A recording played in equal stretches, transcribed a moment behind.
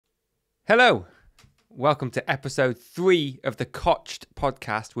Hello, welcome to episode 3 of the Cotched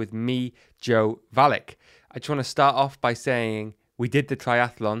podcast with me, Joe Valek. I just want to start off by saying we did the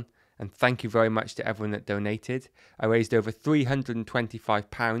triathlon and thank you very much to everyone that donated. I raised over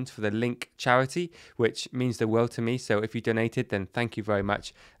 £325 for the Link charity, which means the world to me. So if you donated, then thank you very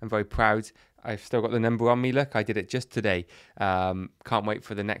much. I'm very proud. I've still got the number on me. Look, I did it just today. Can't wait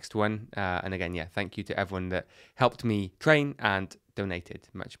for the next one. And again, thank you to everyone that helped me train and donated.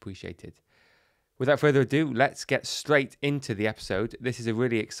 Much appreciated. Without further ado, let's get straight into the episode. This is a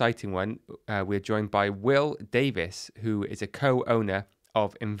really exciting one. We're joined by Will Davis, who is a co-owner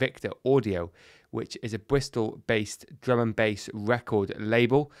of Invicta Audio, which is a Bristol-based drum and bass record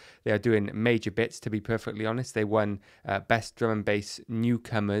label. They are doing major bits, to be perfectly honest. They won Best Drum and Bass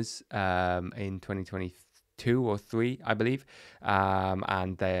Newcomers in 2022 or 3, I believe.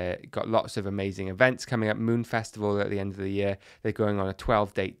 And they got lots of amazing events coming up. Moon Festival at the end of the year. They're going on a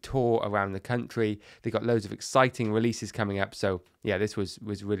 12-date tour around the country. They got loads of exciting releases coming up. So yeah, this was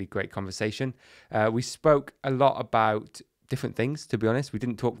really great conversation. We spoke a lot about different things, to be honest. We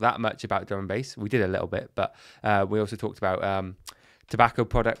didn't talk that much about drum and bass. We did a little bit, but we also talked about tobacco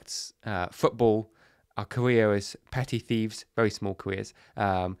products, football, our career as petty thieves, very small careers,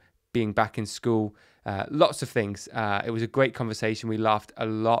 being back in school, lots of things. It was a great conversation. We laughed a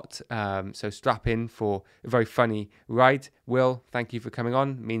lot. So strap in for a very funny ride. Will, thank you for coming on.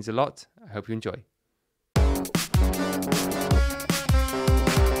 It means a lot. I hope you enjoy.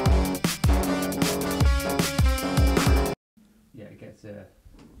 Yeah, it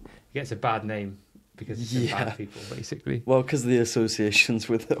gets a bad name because it's bad people, basically. Well, because of the associations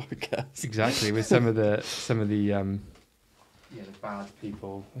with it, I guess. Exactly, with some of the the bad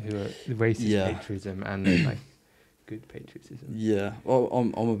people who are racist patriotism and then like good patriotism. Yeah, well,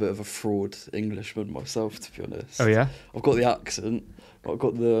 I'm a bit of a fraud Englishman myself, to be honest. Oh yeah, I've got the accent. I've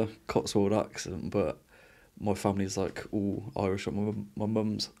got the Cotswold accent, but my family's like all Irish. My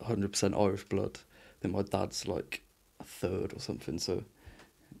mum's 100% Irish blood. I think my dad's like a third or something. So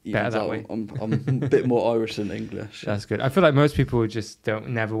better that way. I'm a bit more Irish than English. That's good. I feel like most people just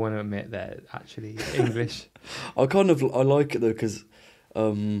never want to admit they're actually English. I like it though because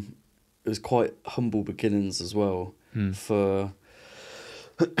it was quite humble beginnings as well for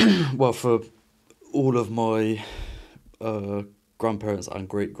all of my grandparents and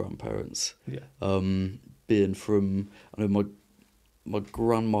great grandparents. Yeah. Being from, I know my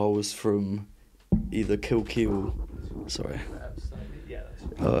grandma was from either Kilkeel. Sorry.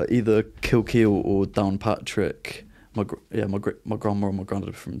 Either Kilkeel or Downpatrick. My grandma and my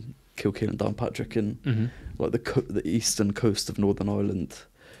granddad from Kilkeel and Downpatrick in like the eastern coast of Northern Ireland,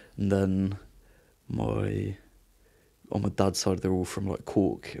 and then on my dad's side they're all from like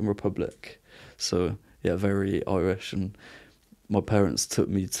Cork in Republic. So yeah, very Irish. And my parents took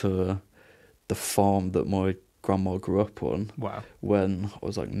me to the farm that my grandma grew up on. Wow. When I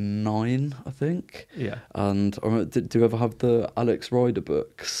was like 9, I think. Yeah. And I remember, do you ever have the Alex Rider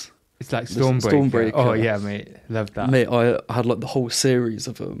books? It's like Stormbreaker. Oh yeah, mate, love that. Mate, I had like the whole series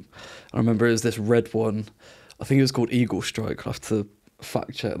of them. I remember it was this red one. I think it was called Eagle Strike. I'll have to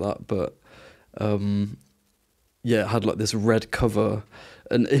fact check that, but it had like this red cover.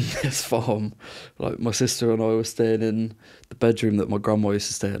 And in this farm, like my sister and I were staying in the bedroom that my grandma used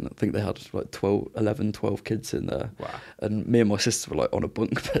to stay in. I think they had like 12 kids in there. Wow. And me and my sister were like on a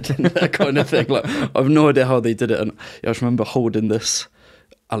bunk bed in there kind of thing. Like I have no idea how they did it. And I just remember holding this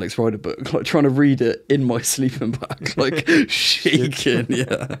Alex Rider book, like trying to read it in my sleeping bag, like shaking.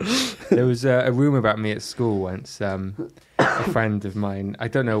 Yeah. There was a rumour about me at school once. A friend of mine, I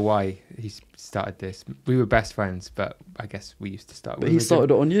don't know why he started this. We were best friends, but I guess we used to start. But he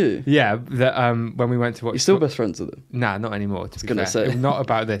started it on you. Yeah, when we went to watch. You're still best friends with him? Nah, not anymore. To be fair, say not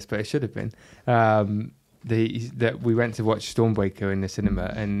about this, but it should have been. That we went to watch Stormbreaker in the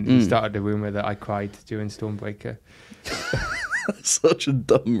cinema, and he started a rumour that I cried during Stormbreaker. Such a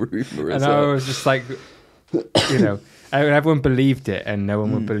dumb rumour. And I was just like, everyone believed it, and no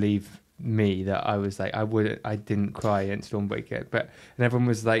one would believe me that I was like, I didn't cry in Stormbreaker, and everyone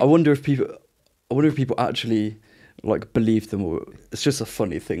was like, I wonder if people actually like believe them, or it's just a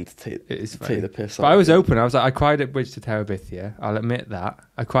funny thing to take the piss out. But I was open. I was like, I cried at Bridge to Terabithia. I'll admit that.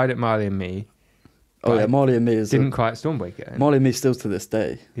 I cried at Marley and Me. Oh yeah, Marley and Me didn't cry at Stormbreaker. Marley and Me still to this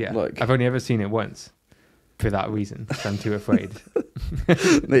day. Yeah, like I've only ever seen it once. For that reason, I'm too afraid.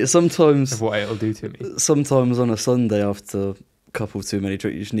 Mate, sometimes of what it'll do to me. Sometimes on a Sunday after a couple too many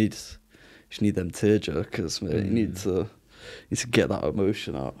drinks, you just need them tear jerkers, mate. You need to get that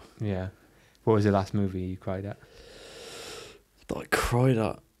emotion out. Yeah. What was the last movie you cried at? That I cried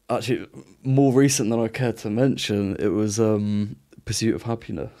at? Actually, more recent than I care to mention, it was Pursuit of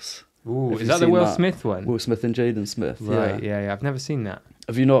Happiness. Ooh, Have is you that the seen Will that? Smith one? Will Smith and Jaden Smith. Right, Yeah. yeah. I've never seen that.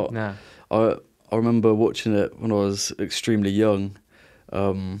 Have you not? Nah. I remember watching it when I was extremely young,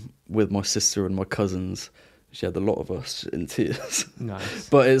 with my sister and my cousins. She had a lot of us in tears. Nice.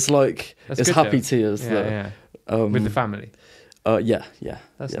 But it's like That's it's good, happy though. tears though. Yeah. With the family. Yeah.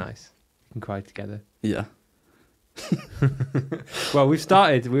 That's yeah. nice. You can cry together. Yeah. Well, we've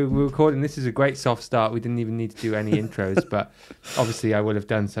started. We're recording. This is a great soft start. We didn't even need to do any intros, but obviously I would have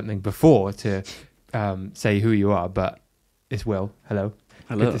done something before to say who you are. But it's Will. Hello.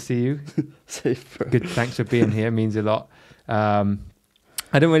 Hello. Good to see you. Safe, bro. Good. Thanks for being here. Means a lot. I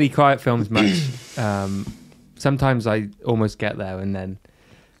don't really cry at films much. Sometimes I almost get there, and then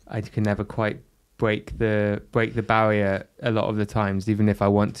I can never quite break the barrier a lot of the times. Even if I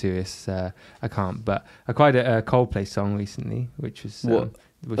want to, it's I can't. But I cried at a Coldplay song recently, which was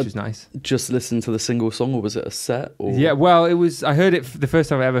nice. Just listen to the single song, or was it a set? Or? Yeah, well, it was. I heard it the first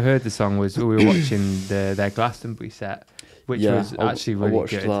time I ever heard the song was we were watching their Glastonbury set, which was actually really I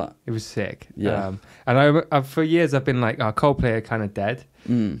watched good. That. It was sick. Yeah. And I for years I've been like, Coldplay are kind of dead.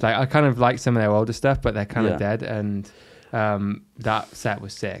 Like I kind of like some of their older stuff, but they're kind of dead. And that set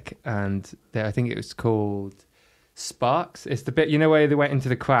was sick. And I think it was called Sparks. It's the bit, you know, where they went into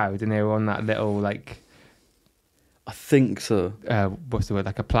the crowd and they were on that little like, I think so. What's the word?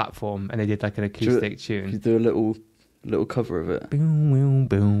 Like a platform, and they did like an acoustic tune. You do a little cover of it. Boom, boom,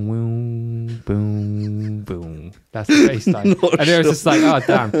 boom, boom, boom, boom. That's the bass line. And it was just like, oh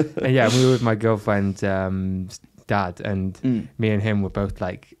damn. And yeah, we were with my girlfriend's dad, and me and him were both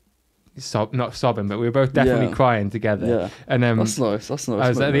like, not sobbing, but we were both definitely crying together. Yeah. And that's nice. That's nice. I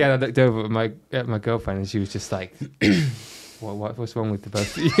was at the end. I looked over at my girlfriend, and she was just like, What's wrong with the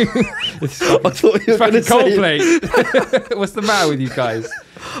both of you? I thought you were going to say Coldplay. What's the matter with you guys?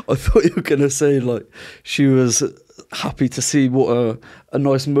 I thought you were going to say like she was happy to see what a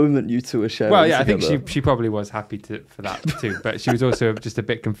nice moment you two are sharing. Well, yeah, together. I think she probably was happy for that too, but she was also just a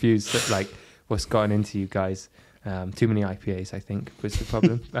bit confused at like what's gotten into you guys. Too many IPAs, I think, was the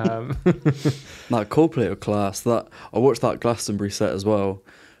problem. That Coldplay are class. That I watched that Glastonbury set as well.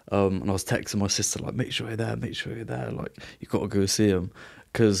 And I was texting my sister like, make sure you're there, like you got to go see him,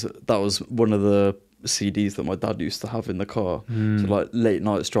 because that was one of the CDs that my dad used to have in the car. So like late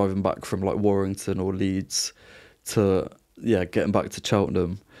nights driving back from like Warrington or Leeds to getting back to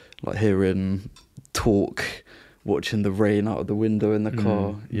Cheltenham, like hearing Talk, watching the rain out of the window in the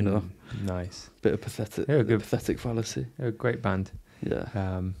car, you know. Nice. Bit of pathetic fallacy. They're a great band.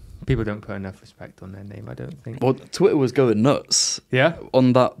 Yeah. People don't put enough respect on their name, I don't think. Well, Twitter was going nuts. Yeah?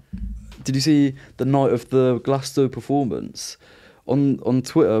 On that, did you see the night of the Glasgow performance? On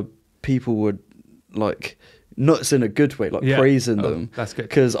Twitter, people were like nuts in a good way, like praising them. That's good.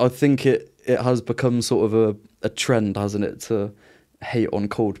 Because I think it has become sort of a trend, hasn't it, to hate on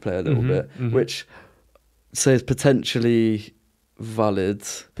Coldplay a little bit, which says potentially valid.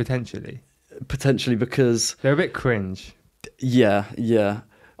 Potentially because they're a bit cringe. Yeah.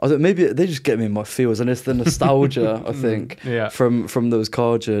 I think maybe they just get me in my feels, and it's the nostalgia I think from those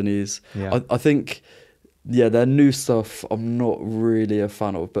car journeys. I think their new stuff I'm not really a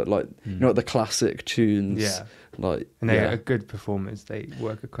fan of, but like you know, the classic tunes, like, and they are good performers. They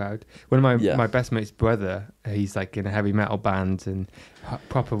work a crowd. One of my best mate's brother, he's like in a heavy metal band and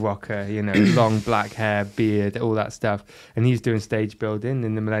proper rocker, you know, long black hair, beard, all that stuff. And he's doing stage building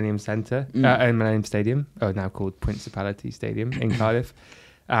in the Millennium Centre, in Millennium Stadium, now called Principality Stadium in Cardiff.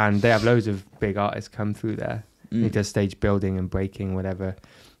 And they have loads of big artists come through there. He does stage building and breaking, whatever.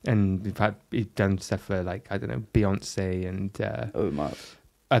 And he's done stuff for like, I don't know, Beyonce and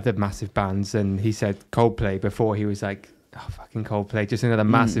other massive bands. And he said Coldplay before. He was like, oh, fucking Coldplay, just another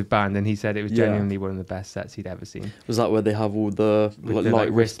massive band. And he said it was genuinely one of the best sets he'd ever seen. Was that where they have all the like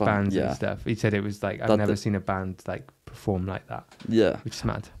wristbands and stuff? He said it was like, I've never seen a band like perform like that. Yeah. Which is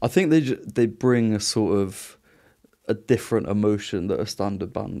mad. I think they bring a sort of a different emotion that a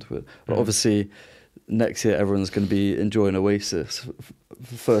standard band would. But obviously, next year everyone's going to be enjoying Oasis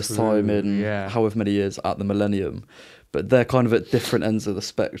for first time in however many years at the Millennium. But they're kind of at different ends of the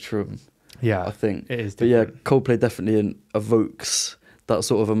spectrum. Yeah, I think it is. But Coldplay definitely evokes that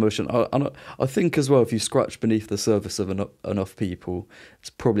sort of emotion. I think as well, if you scratch beneath the surface of enough people,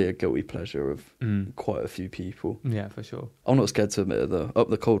 it's probably a guilty pleasure of quite a few people. Yeah, for sure. I'm not scared to admit it though. Up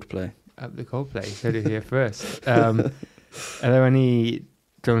the Coldplay. Up the Coldplay. Heard it here first. Are there any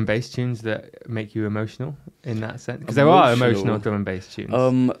drum and bass tunes that make you emotional in that sense? Because there are emotional drum and bass tunes.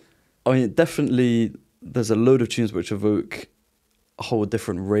 I mean, definitely there's a load of tunes which evoke a whole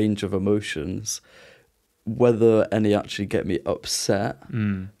different range of emotions. Whether any actually get me upset,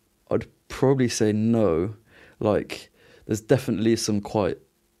 I'd probably say no. Like, there's definitely some quite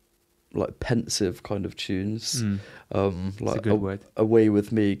like pensive kind of tunes. That's Like a good word. Away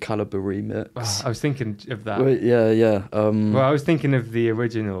With Me caliber remix. Oh, I was thinking of that. Wait, yeah. Well, I was thinking of the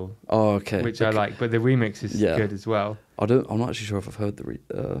original, Okay. which I like, but the remix is good as well. I'm not actually sure if I've heard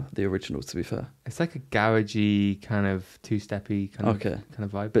the original, to be fair. It's like a garagey kind of two-steppy kind of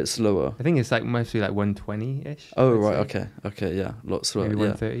vibe. Bit slower. I think it's like mostly like 120-ish. Oh, right, okay, yeah. Lots slower. Maybe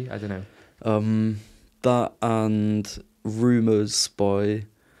 130, I don't know. That and Rumours by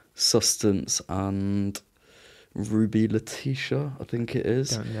Substance and Ruby Letitia, I think it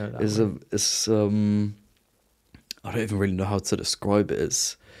is. Don't know that It's I don't even really know how to describe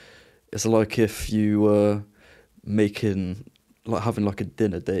it. It's like if you were having like a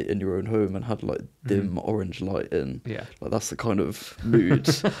dinner date in your own home and had like dim orange light in. Yeah. Like that's the kind of mood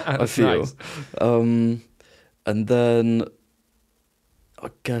I feel. Nice. And then I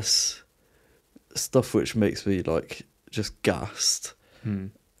guess stuff which makes me like just gassed.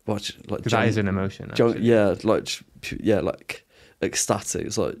 Like that is an emotion. Like ecstatic.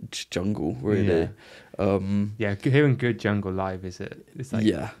 It's like jungle, really. Hearing good jungle live it's like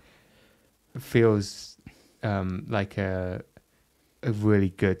it feels like a really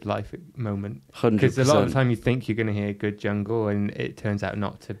good life moment. 100%. Because a lot of the time you think you're going to hear good jungle and it turns out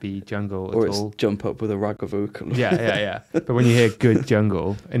not to be jungle or at it's all. Jump up with a ragga vocal. Yeah. But when you hear good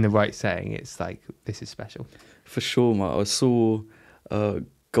jungle in the right setting, it's like, this is special. For sure, mate. I saw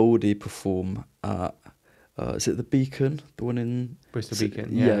Goldie perform at is it the Beacon, the one in Bristol Beacon?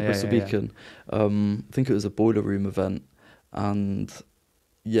 Bristol Beacon. I think it was a Boiler Room event, and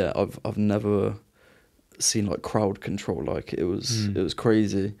I've never seen like crowd control like it was. It was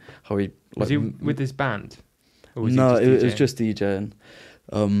crazy how he was he with his band? Or was it was just DJing.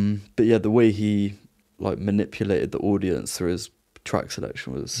 But yeah, the way he like manipulated the audience through his track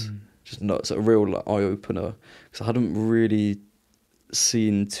selection was just nuts. A real like, eye opener, because I hadn't really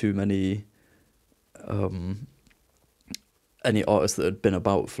seen too many any artists that had been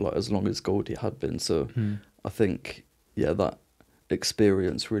about for like as long as Goldie had been. So I think that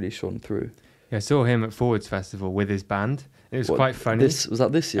experience really shone through. Yeah, I saw him at Forwards Festival with his band. It was quite funny. Was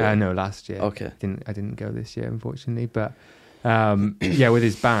that this year? No, last year. Okay. I didn't go this year, unfortunately. But with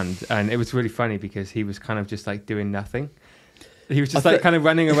his band. And it was really funny because he was kind of just like doing nothing. He was just kind of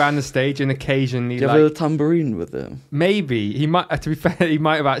running around the stage and occasionally do you have a tambourine with him? Maybe. He might, to be fair, he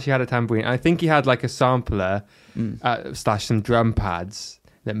might have actually had a tambourine. I think he had like a sampler / some drum pads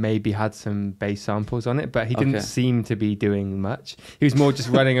that maybe had some bass samples on it, but he didn't seem to be doing much. He was more just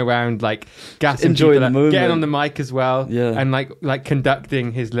running around like gassing enjoying people the moment, getting on the mic as well, and like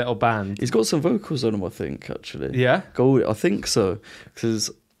conducting his little band. He's got some vocals on him, I think, actually. Yeah? Goldie, I think so, because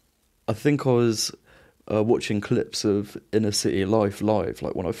I think I was watching clips of Inner City Life live,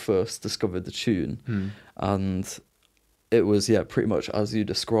 like when I first discovered the tune, and it was pretty much as you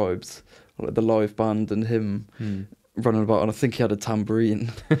described, like the live band and him running about, and I think he had a tambourine.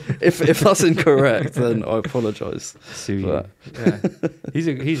 if that's incorrect, then I apologise. He's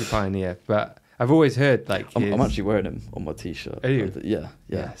a pioneer, but I've always heard like I'm actually wearing him on my t-shirt. Are you? Yeah.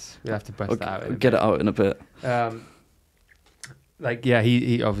 Yes, we'll have to bust that out. Get it out in a bit.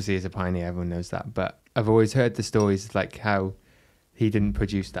 He obviously is a pioneer. Everyone knows that, but I've always heard the stories like how he didn't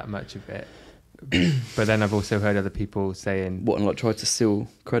produce that much of it. But then I've also heard other people saying and like try to steal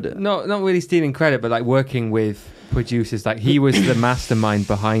credit. Not really stealing credit, but like working with producers, like he was the mastermind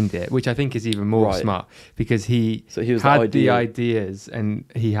behind it, which I think is even more smart, because he had the ideas and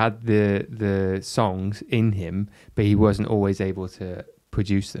he had the songs in him, but he wasn't always able to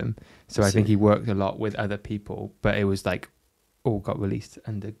produce them. So I think he worked a lot with other people, but it was like all got released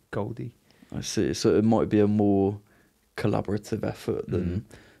under Goldie. I see. So it might be a more collaborative effort than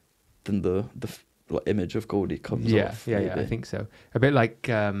the like image of Goldie comes off. Yeah, I think so. A bit like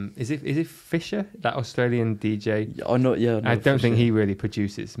is it Fisher, that Australian DJ? Yeah, I know. Yeah, I don't think he really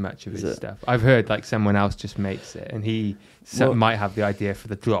produces much of his stuff. I've heard like someone else just makes it, and he might have the idea for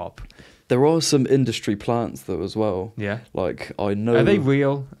the drop. There are some industry plants though as well. Yeah, like I know. Are they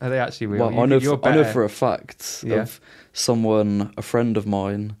real? Are they actually real? Well, I know for a fact of someone, a friend of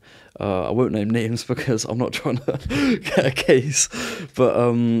mine. I won't name names because I'm not trying to get a case,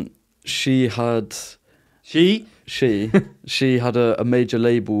 but she had a major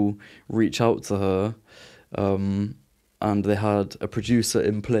label reach out to her, and they had a producer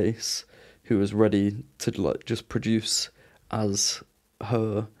in place who was ready to like just produce as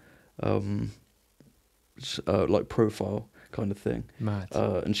her like profile kind of thing. Mad.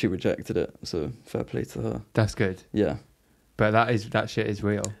 And she rejected it, so fair play to her. That's good. Yeah, but that shit is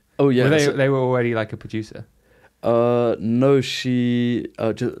real. Oh yeah, they were already like a producer. No, she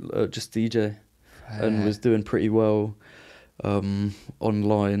just DJ and was doing pretty well.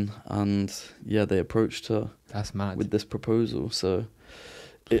 online, and yeah, they approached her That's mad. with this proposal. So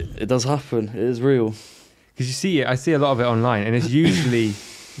it does happen. It is real. Because you see it, I see a lot of it online, and it's usually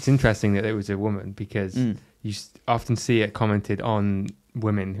it's interesting that it was a woman, because you often see it commented on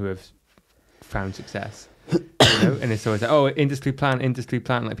women who have found success. And it's always like, oh, industry plant,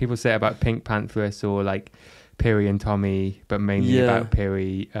 like people say about Pink Panthers or like Piri and Tommy, but mainly about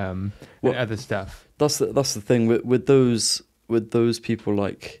Piri and other stuff. That's the thing with those people.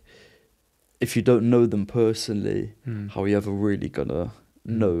 Like, if you don't know them personally, how are you ever really gonna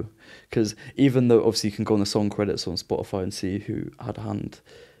know? Because even though obviously you can go on the song credits on Spotify and see who had a hand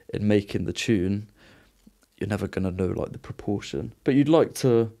in making the tune, you're never gonna know like the proportion. But you'd like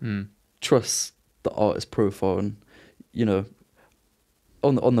to trust the artist profile, and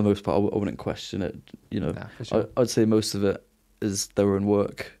on the most part, I wouldn't question it. Nah, for sure. I'd say most of it is their own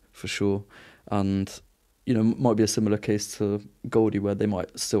work for sure, and might be a similar case to Goldie, where they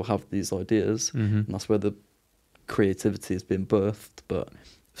might still have these ideas, and that's where the creativity has been birthed. But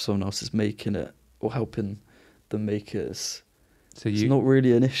if someone else is making it or helping them make it, it's not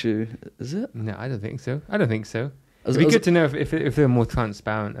really an issue, is it? No, I don't think so. It'd be good to know if they're more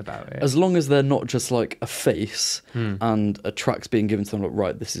transparent about it. As long as they're not just like a face and a track's being given to them, like,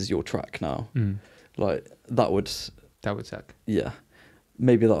 right, this is your track now. Like, that would suck. Yeah.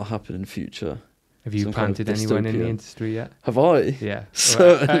 Maybe that'll happen in future. Have you planted anyone in the industry yet? Have I? Yeah.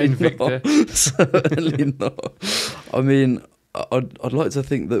 Certainly Invicta. not. Certainly not. I mean, I'd like to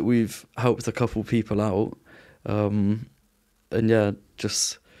think that we've helped a couple people out. And yeah,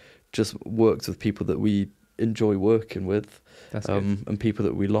 just worked with people that we enjoy working with, and people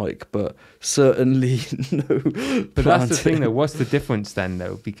that we like, but certainly no. But that's the thing, though. What's the difference then,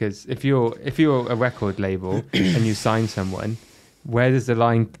 though? Because if you're a record label and you sign someone, where does the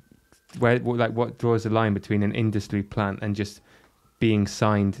line? What draws the line between an industry plant and just being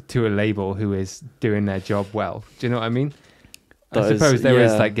signed to a label who is doing their job well? Do you know what I mean? I suppose there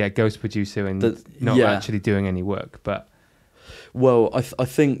is ghost producer and not actually doing any work, but well, I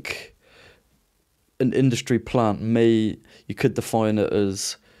think an industry plant you could define it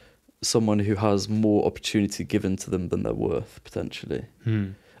as someone who has more opportunity given to them than they're worth, potentially.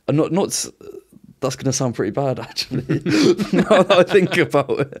 And not that's going to sound pretty bad, actually, now that I think about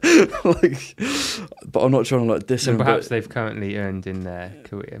it. But I'm not trying to diss them. Perhaps they've currently earned in their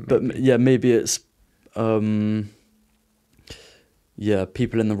career. Maybe. But yeah, maybe it's people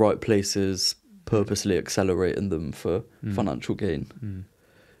in the right places purposely accelerating them for financial gain.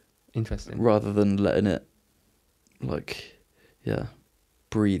 Interesting. Rather than letting it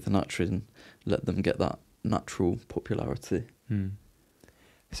breathe naturally and let them get that natural popularity.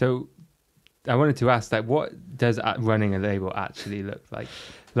 So I wanted to ask, what does running a label actually look like?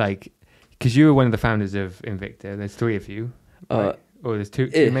 Because you were one of the founders of Invicta. There's 3 of you, right? Or there's two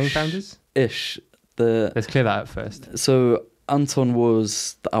main founders? Let's clear that up first. So Anton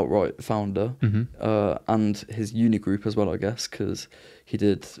was the outright founder, and his uni group as well, I guess, because he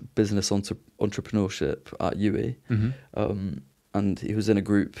did business entrepreneurship at UE. And he was in a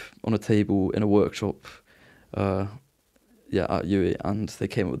group on a table in a workshop at UE, and they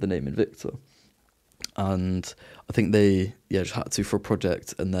came up with the name Invicta. And I think they just had to for a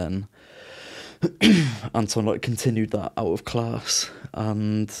project, and then Anton continued that out of class,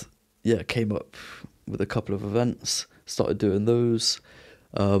 and came up with a couple of events, started doing those,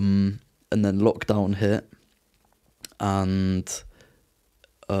 and then lockdown hit, and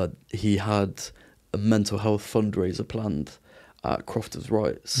he had a mental health fundraiser planned at Crofters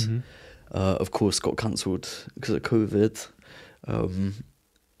Rights. Of course, got cancelled because of COVID,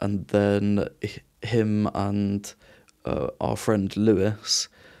 and then him and our friend Lewis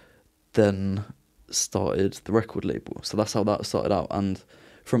then started the record label. So that's how that started out. And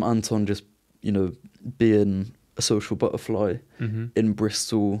from Anton just being a social butterfly in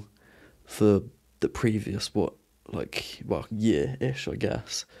Bristol for the previous year-ish, I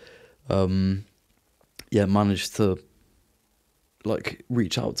guess, managed to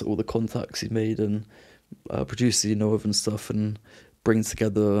reach out to all the contacts he made and produce the and stuff, and bring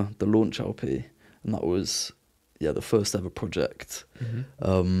together the launch LP. And that was the first ever project.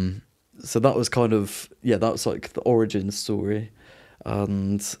 So that was kind of that's the origin story.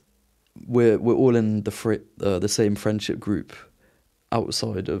 And we're all in the same friendship group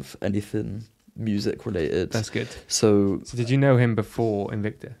outside of anything music related. That's good. So did you know him before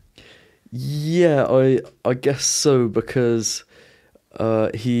Invicta? Yeah, I guess so, because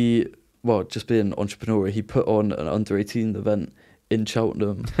he, just being an entrepreneur, he put on an under-18 event in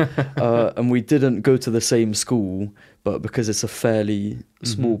Cheltenham. And we didn't go to the same school, but because it's a fairly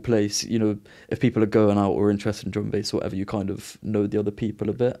small place, you know, if people are going out or interested in drum and bass or whatever, you kind of know the other people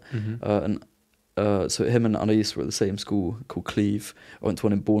a bit. So him and Anais were at the same school called Cleve. I went to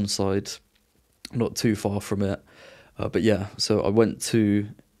one in Bourneside, not too far from it. But yeah, so I went to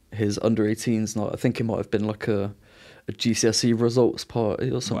his under 18s night. I think it might have been like a GCSE results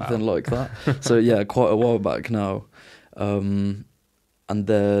party or something like that. So yeah, quite a while back now. And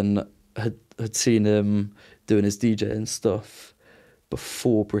then had seen him doing his DJing stuff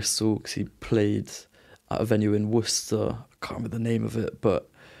before Bristol, because he played at a venue in Worcester. I can't remember the name of it, but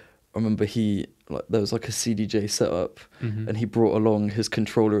I remember there was like a CDJ setup, and he brought along his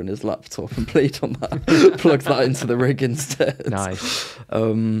controller and his laptop and played on that, plugged that into the rig instead. Nice.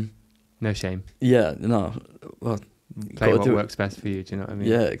 No shame. Yeah, no. Well, play what works best for you, do you know what I mean?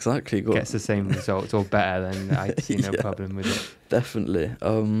 Yeah, exactly. Gets the same results or better, then I see no problem with it. Definitely.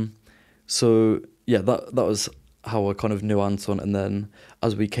 So yeah, that was how I kind of knew Anton, and then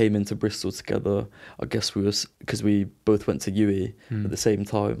as we came into Bristol together, I guess because we both went to UE at the same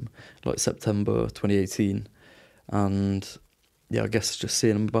time, like September 2018, and yeah, I guess just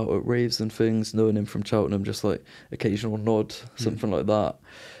seeing him about at raves and things, knowing him from Cheltenham, just like occasional nod, something like that.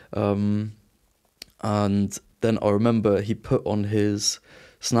 And then I remember he put on his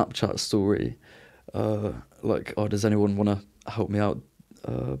Snapchat story, like, oh, does anyone want to help me out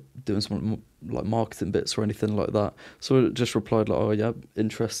doing some like marketing bits or anything like that? So I just replied like, oh yeah,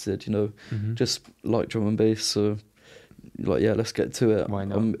 interested, you know, just like drum and bass, so like, yeah, let's get to it. Why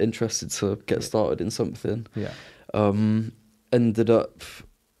not? I'm interested to get started in something. Yeah. Ended up,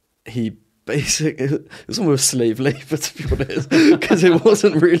 he basically, it was almost slave labour, to be honest, because it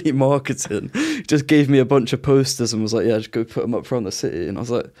wasn't really marketing. He just gave me a bunch of posters and was like, yeah, just go put them up around the city. And I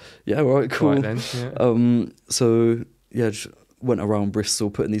was like, yeah, all right, cool. Right then, yeah. So yeah, just went around Bristol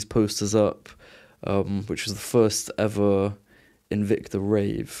putting these posters up, which was the first ever Invicta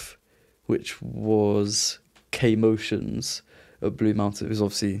rave, which was K Motions at Blue Mountain, who's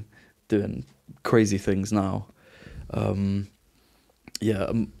obviously doing crazy things now.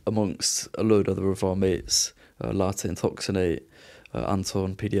 Yeah, amongst a load other of our mates, Latte Intoxinate,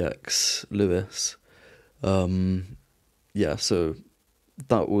 Anton, PDX, Lewis. Yeah, so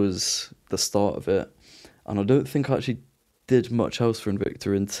that was the start of it. And I don't think I actually did much else for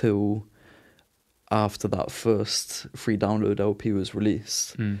Invicta until after that first free download LP was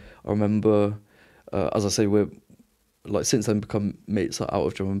released. I remember, as I say, we're like since then become mates out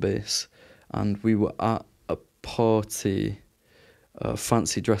of drum and bass, and we were at a party, a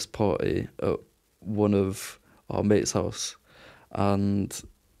fancy dress party at one of our mates' house, and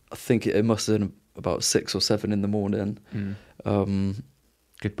I think it must have been about 6 or 7 in the morning.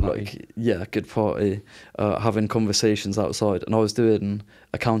 Good party. Like, yeah, good party. Having conversations outside, and I was doing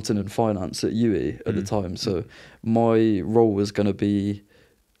accounting and finance at UE at the time, so my role was going to be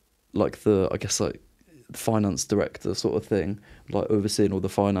like I guess like finance director sort of thing, like overseeing all the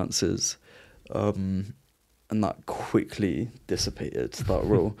finances. And that quickly dissipated, that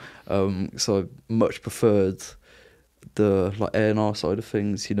role. So I much preferred the like A&R side of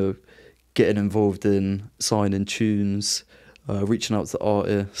things, you know, getting involved in signing tunes, reaching out to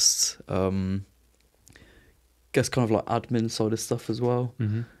artists, guess kind of like admin side of stuff as well.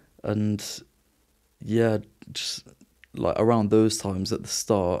 And yeah, just like around those times at the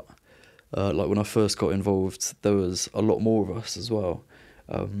start, like when I first got involved, there was a lot more of us as well,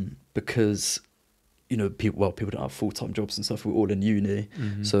 because you know, people don't have full-time jobs and stuff. We're all in uni.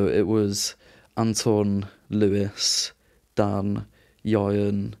 So it was Anton, Lewis, Dan,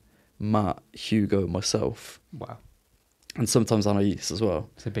 Yayan, Matt, Hugo, myself. Wow. And sometimes Anais as well.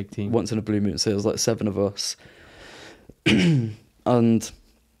 It's a big team. Once in a blue moon, so it was like 7 of us. And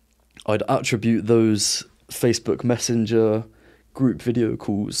I'd attribute those Facebook Messenger group video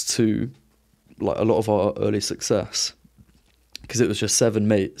calls to like a lot of our early success, because it was just 7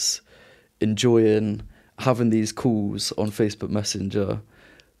 mates enjoying having these calls on Facebook Messenger,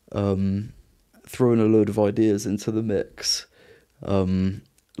 throwing a load of ideas into the mix.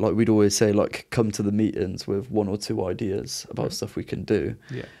 Like we'd always say, like, come to the meetings with 1 or 2 ideas about stuff we can do.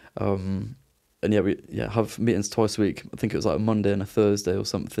 Yeah. And yeah, we have meetings twice a week. I think it was like a Monday and a Thursday or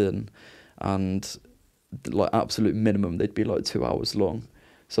something. And like absolute minimum, they'd be like 2 hours long.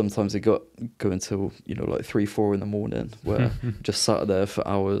 Sometimes they go until, you know, like 3, 4 in the morning, where just sat there for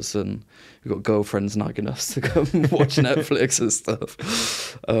hours, and we've got girlfriends nagging us to go and watch Netflix and stuff.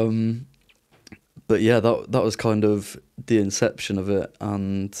 But yeah, that was kind of the inception of it.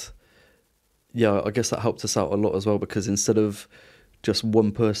 And yeah, I guess that helped us out a lot as well, because instead of just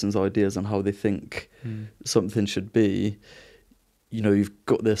one person's ideas on how they think something should be, you know, you've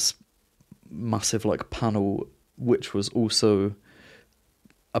got this massive like panel, which was also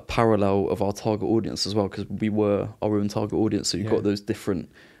a parallel of our target audience as well, because we were our own target audience. So you've got those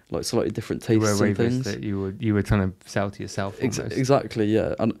different, like slightly different tastes and things that you were trying to sell to yourself. Exactly,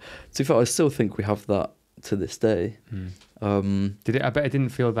 yeah. And to be fair, I still think we have that to this day. Did it? I bet it didn't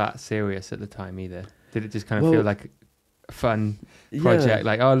feel that serious at the time either. Did it just kind of feel like a fun project?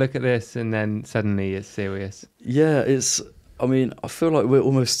 Like, oh, look at this, and then suddenly it's serious. Yeah, I mean, I feel like we're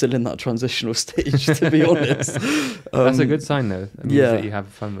almost still in that transitional stage, to be honest. That's a good sign, though. It means that you have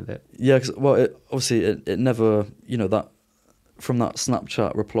fun with it. Yeah, because, well, it never, you know, that from that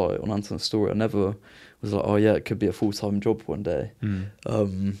Snapchat reply on Anton's story, I never was like, oh yeah, it could be a full-time job one day.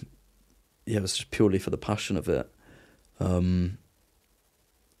 Yeah, it was just purely for the passion of it. And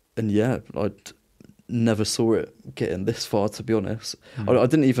yeah, I never saw it getting this far, to be honest. I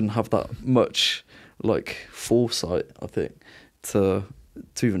didn't even have that much like foresight, I think, to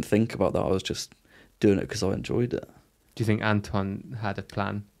even think about that. I was just doing it because I enjoyed it. Do you think Anton had a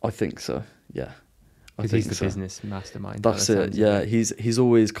plan? I think so, yeah. Because he's the business mastermind. That's it, yeah. He's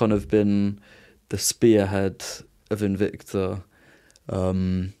always kind of been the spearhead of Invicta.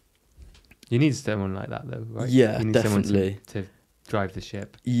 You need someone like that, though, right? Yeah, you need definitely. someone to drive the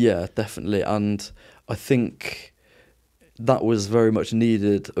ship. Yeah, definitely. And I think that was very much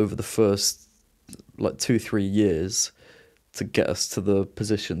needed over the first like 2-3 years to get us to the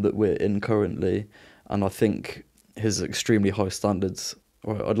position that we're in currently. And I think his extremely high standards,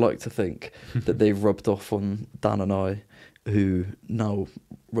 or I'd like to think that they've rubbed off on Dan and I, who now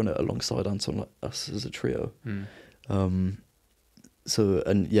run it alongside Anton, like us as a trio. So,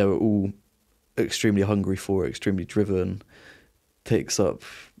 and yeah, we're all extremely hungry for it, extremely driven, takes up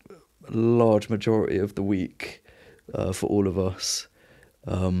a large majority of the week for all of us.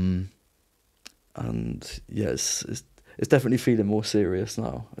 And yeah, it's definitely feeling more serious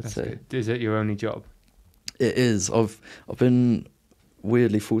now, I'd say. Good. Is it your only job? It is. I've been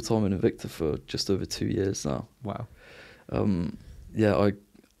weirdly full-time in Invicta for just over 2 years now. Wow. Yeah,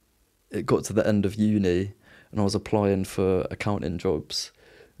 it got to the end of uni and I was applying for accounting jobs,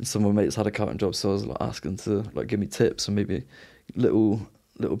 and some of my mates had accounting jobs, so I was like asking to like give me tips and maybe little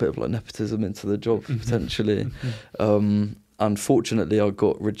bit of like nepotism into the job potentially. And fortunately I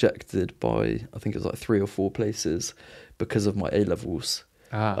got rejected by, I think it was like 3 or 4 places because of my A-levels.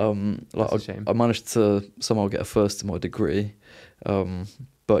 That's a shame. I managed to somehow get a first in my degree.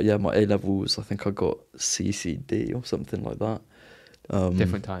 But yeah, my A-levels, I think I got CCD or something like that.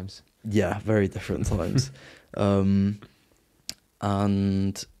 Different times. Yeah, very different times.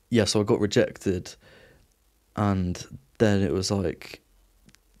 And yeah, so I got rejected, and then it was like,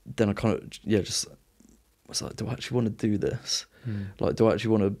 then I kind of, just was like, do I actually want to do this? Like, do I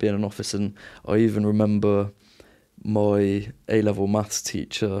actually want to be in an office? And I even remember my A-level maths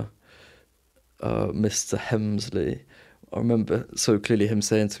teacher, Mr. Hemsley, I remember so clearly him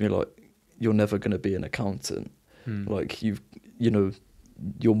saying to me, like, you're never going to be an accountant. Like,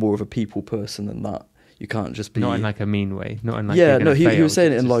 you're more of a people person than that. You can't just be... Not in like a mean way. Not in like... Yeah, no, he was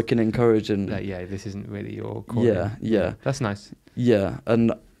saying it in like an encouraging... Like, yeah, this isn't really your calling. Yeah. That's nice. Yeah,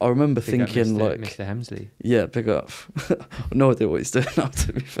 and I remember Big thinking up Mr. like... Mr. Hemsley. Yeah, big up. No idea what he's doing now,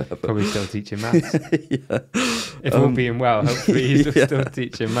 to be fair. But... Probably still teaching maths. Yeah. If all being well, hopefully he's still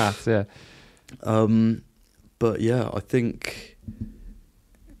teaching maths, yeah. But yeah, I think...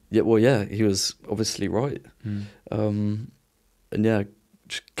 Yeah, well, yeah, he was obviously right. And yeah,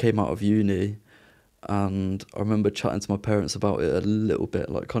 just came out of uni, and I remember chatting to my parents about it a little bit,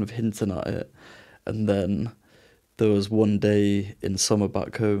 like kind of hinting at it. And then there was one day in summer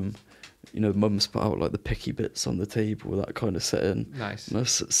back home, you know, mum's put out like the picky bits on the table, that kind of setting. Nice.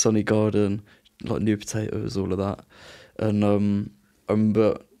 Nice sunny garden, like new potatoes, all of that. And I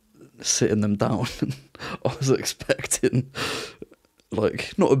remember sitting them down and I was expecting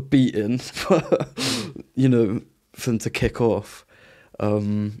like not a beating, but you know, for them to kick off.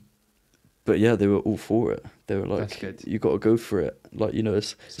 But yeah, they were all for it. They were like, you got to go for it. Like, you know,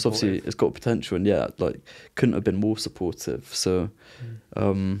 it's obviously, it's got potential, and yeah, like couldn't have been more supportive. So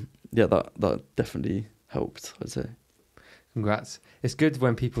yeah, that definitely helped, I'd say. Congrats. It's good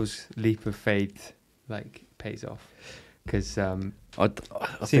when people's leap of faith like pays off, because I've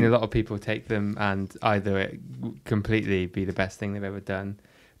seen a lot of people take them and either it completely be the best thing they've ever done,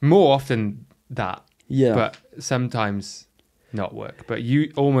 more often that, but sometimes not work. But you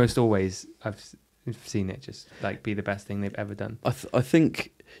almost always, I've seen it just like be the best thing they've ever done. I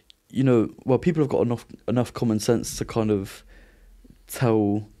think, you know, well, people have got enough common sense to kind of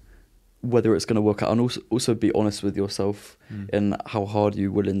tell whether it's going to work out, and also be honest with yourself in how hard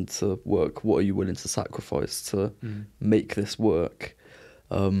you're willing to work, what are you willing to sacrifice to make this work.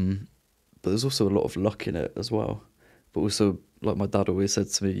 But there's also a lot of luck in it as well. But also, like my dad always said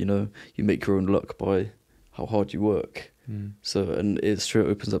to me, you know, you make your own luck by how hard you work. So, and it's true, it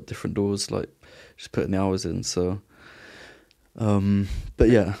opens up different doors, like just putting the hours in. So, but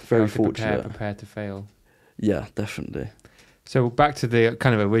yeah, very fortunate. Prepare to fail. Yeah, definitely. So back to the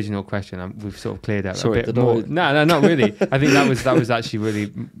kind of original question, we've sort of cleared out a bit did more. No, not really. I think that was actually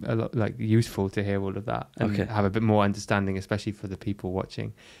really a lot, like useful to hear all of that and have a bit more understanding, especially for the people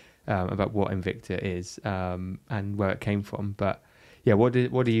watching, about what Invicta is and where it came from. But yeah, what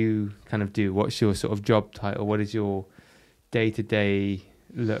do you kind of do? What's your sort of job title? What does your day-to-day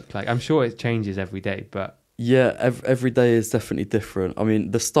look like? I'm sure it changes every day, but yeah, every day is definitely different. I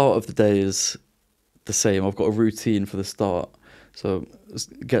mean, the start of the day is the same. I've got a routine for the start. So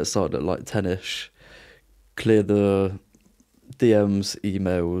get started at like 10ish, clear the DMs,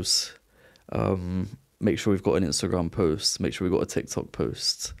 emails, make sure we've got an Instagram post, make sure we've got a TikTok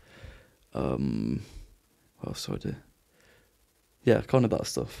post. What else do I do? Yeah, kind of that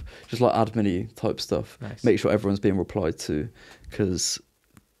stuff. Just like admin-y type stuff. Nice. Make sure everyone's being replied to, because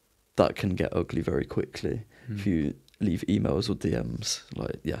that can get ugly very quickly if you leave emails or DMs.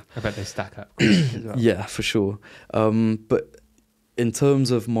 Like, yeah. I bet they stack up as well. Yeah, for sure. But in terms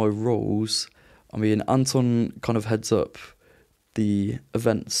of my roles, I mean, Anton kind of heads up the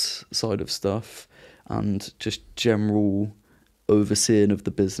events side of stuff and just general overseeing of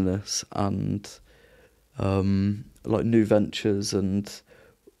the business and like new ventures and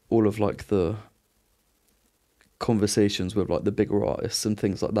all of like the conversations with like the bigger artists and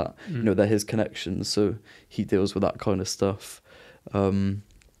things like that. You know, they're his connections, so he deals with that kind of stuff.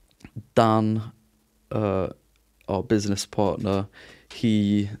 Dan, our business partner,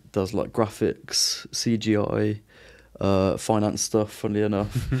 he does like graphics, CGI, finance stuff, funnily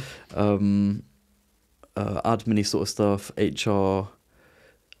enough, admin-y sort of stuff, HR,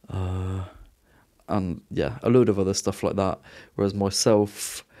 and yeah, a load of other stuff like that. Whereas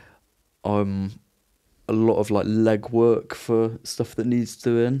myself, I'm a lot of like legwork for stuff that needs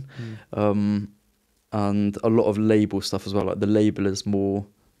doing, and a lot of label stuff as well. Like the label is more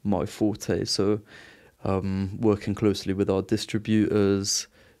my forte, so working closely with our distributors,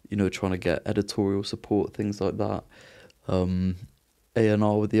 you know, trying to get editorial support, things like that.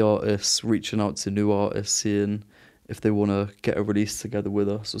 A&R with the artists, reaching out to new artists, seeing if they want to get a release together with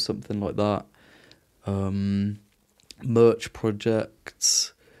us or something like that. Merch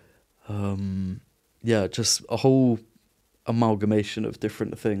projects, yeah, just a whole amalgamation of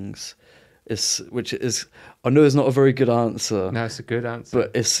different things. Which is, I know it's not a very good answer. No, it's a good answer.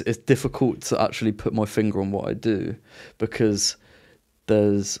 But it's difficult to actually put my finger on what I do, because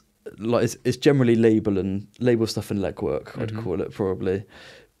there's like it's generally label stuff and legwork, I'd call it probably.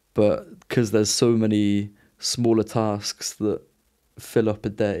 But because there's so many smaller tasks that fill up a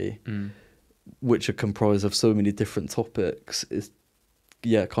day, which are comprised of so many different topics, it's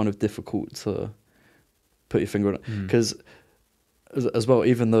kind of difficult to put your finger on it. Because as well,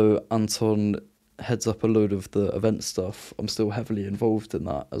 even though Anton heads up a load of the event stuff, I'm still heavily involved in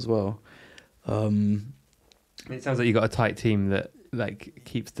that as well. It sounds like you've got a tight team that like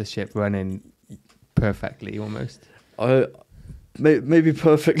keeps the ship running perfectly, almost. Maybe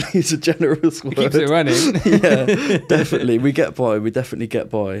perfectly is a generous word. Keeps it running. Yeah, definitely. We definitely get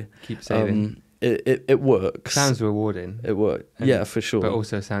by. Keep saving. It works. Sounds rewarding. It works. Yeah, for sure. But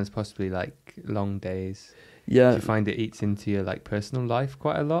also sounds possibly like long days. Yeah. Do you find it eats into your like personal life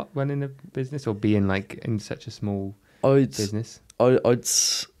quite a lot running a business or being like in such a small business? I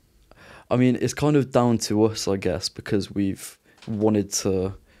mean, it's kind of down to us, I guess, because we've wanted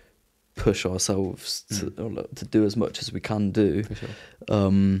to push ourselves to do as much as we can do, for sure.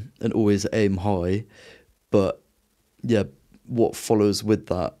 And always aim high. But yeah, what follows with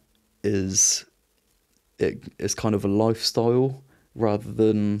that is it's kind of a lifestyle rather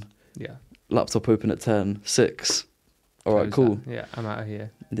than laptop open at 10, 6. All right, cool. Yeah, I'm out of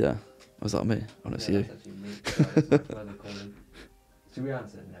here. Yeah. Was that me? Oh, that's you. Should we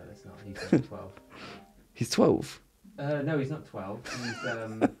answer? No, it's not. He's 12. He's 12? No, he's not 12. He's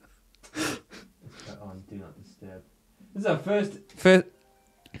on Do Not Disturb. This is our first.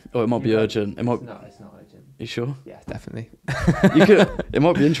 Oh, it might be urgent. It's not urgent. You sure? Yeah, definitely. It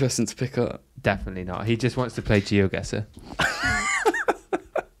might be interesting to pick up. Definitely not. He just wants to play GeoGuessr.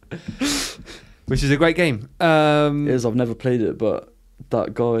 Which is a great game. It is. I've never played it, but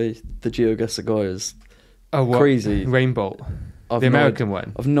that guy, the GeoGuessr guy, is crazy. Rainbolt. The American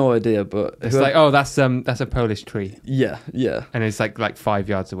one. I've no idea, but it's like, oh, that's a Polish tree. Yeah. And it's like 5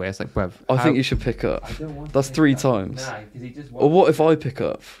 yards away. It's like, bruv. I think you should pick up. I don't want that's to 3 up. times. Nah, because he just. Or what if I pick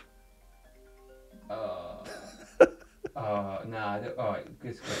up? Nah. All right,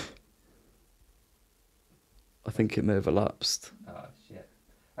 good. I think it may have elapsed. Oh shit!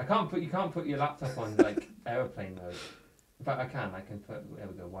 You can't put your laptop on like airplane mode. In fact, I can put. There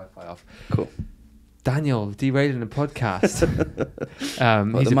we go. Wi-Fi off. Cool. Daniel derailing the podcast.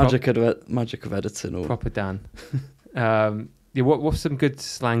 Like the magic of editing. Or proper Dan. Yeah. What's some good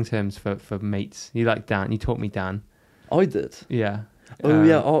slang terms for mates? You like Dan? You taught me Dan. I did. Yeah. Oh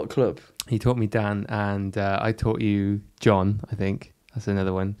yeah, art club. He taught me Dan, and I taught you John. I think that's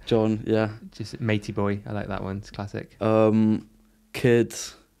another one. John, yeah. Just matey boy. I like that one. It's classic. Kid,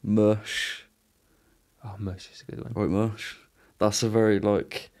 mush. Oh, mush is a good one. Right, mush. That's a very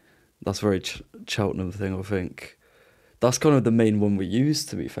Cheltenham thing, I think. That's kind of the main one we use,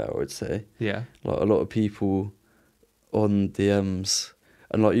 to be fair, I would say. Yeah. Like a lot of people on DMs,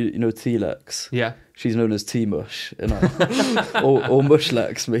 and like you know T-Lex. Yeah. She's known as T-Mush, you know, or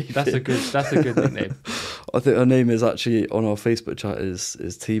Mushlex maybe. That's a good nickname. I think her name is actually on our Facebook chat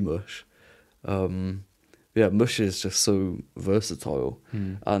is T-Mush. Yeah, Mush is just so versatile,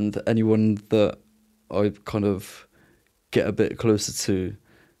 and anyone that I kind of get a bit closer to,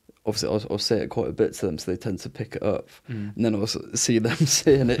 obviously I'll say it quite a bit to them, so they tend to pick it up, and then I'll see them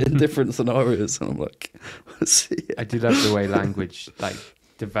saying it in different scenarios, and I'm like, see it. I do love the way language like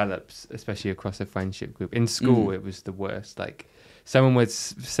develops, especially across a friendship group. In school, it was the worst. Like someone would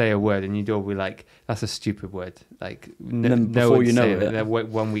say a word, and you'd all be like, "That's a stupid word." Like before you know it, and then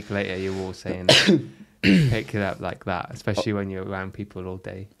 1 week later, you're all saying, "Pick it up like that," especially when you're around people all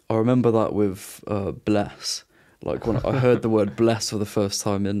day. I remember that with bless. Like when I heard the word bless for the first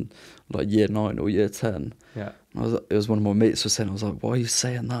time in like year 9 or year 10. Yeah. It was one of my mates was saying, I was like, why are you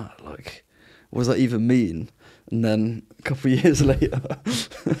saying that? Like, what does that even mean? And then a couple of years later.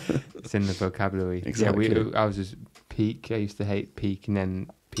 It's in the vocabulary. Exactly. Yeah, I was just peak. I used to hate peak, and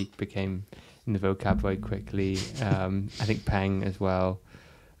then peak became in the vocabulary quickly. I think peng as well.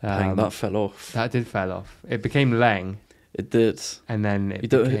 Peng, that fell off. That did fall off. It became leng. It did. And then it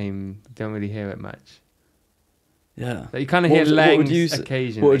became, don't really hear it much. Yeah. Like you kind of hear lengs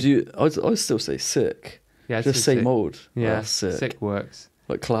occasionally. What would you, I'd still say sick. Yeah, just same old. Yeah, that's sick. Sick works.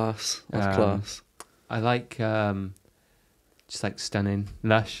 Like class. That's class. I like just like stunning,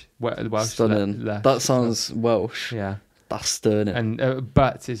 lush. Welsh. Stunning. Lush. That sounds Welsh. Yeah. That's stunning. And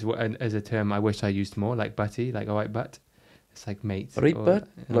butt is as a term I wish I used more, like butty, like alright butt. It's like mate. Right butt?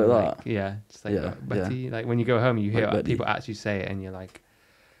 Like that? Yeah. Just like butty. Yeah. Like when you go home, you hear like people actually say it, and you're like,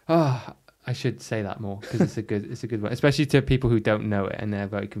 oh, I should say that more, because it's a good one, especially to people who don't know it and they're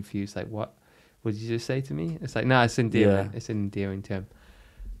very confused. Like, what did you just say to me? It's like, no, it's endearing. Yeah. It's an endearing term.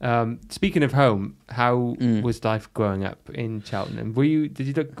 Speaking of home, how was life growing up in Cheltenham? Did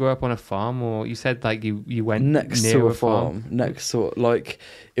you grow up on a farm, or you said like you went next near to a farm? Next to like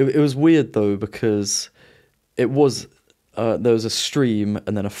it was weird though, because it was there was a stream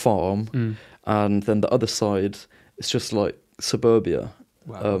and then a farm, and then the other side it's just like suburbia.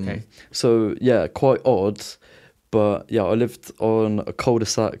 Wow, okay. So yeah, quite odd, but yeah, I lived on a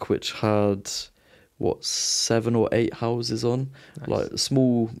cul-de-sac which had 7 or 8 houses on. Nice. Like a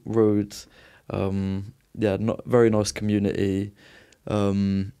small road. Yeah, not very nice community.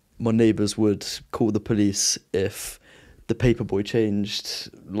 My neighbours would call the police if the paperboy changed,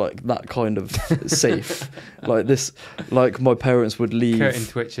 like that kind of safe. Like this, like my parents would leave. Curtain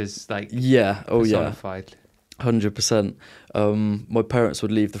twitches, like yeah, oh personified. Yeah. 100%. My parents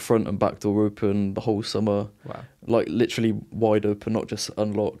would leave the front and back door open the whole summer. Wow. Like literally wide open, not just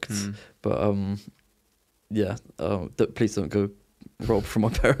unlocked. But yeah, please don't go rob from my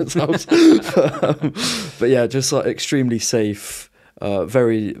parents' house. But yeah, just like extremely safe,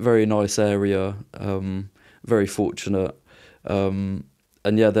 very, very nice area, very fortunate. And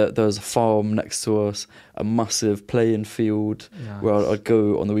yeah, there's a farm next to us, a massive playing field. Nice. Where I'd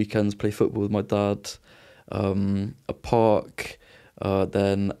go on the weekends, play football with my dad. A park,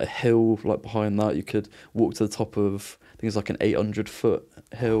 then a hill like behind that. You could walk to the top of, I think it's like an 800-foot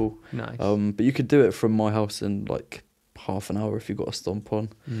hill. Nice. But you could do it from my house in like half an hour if you got a stomp on.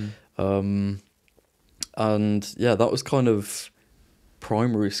 And yeah, that was kind of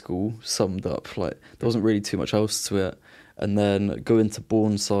primary school summed up. Like there wasn't really too much else to it. And then going to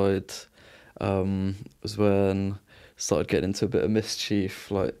Bourneside was when I started getting into a bit of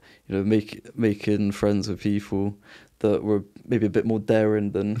mischief, like, you know, making friends with people that were maybe a bit more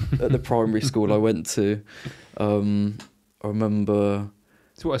daring than at the primary school I went to. I remember.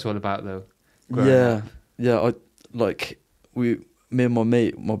 That's what it's all about, though. Yeah, I like me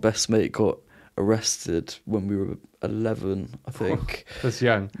and my best mate got arrested when we were 11, I think. That's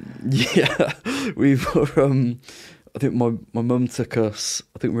young. Yeah, we were. I think my mum took us.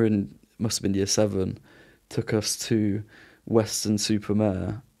 I think must have been year 7. Took us to Western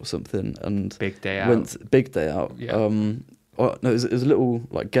Supermare or something, and Big day out. Big day out. Yeah. No, it was a little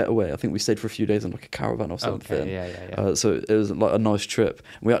like getaway. I think we stayed for a few days on like a caravan or something. Okay, yeah. So it was like a nice trip.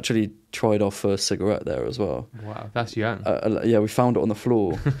 We actually tried our first cigarette there as well. Wow, that's young. Yeah, we found it on the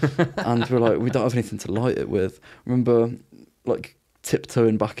floor, and we're like, we don't have anything to light it with. Remember, like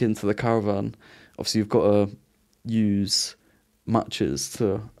tiptoeing back into the caravan. Obviously, you've got to use matches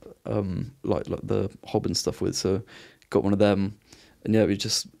to like the hob and stuff with. So got one of them, and yeah, we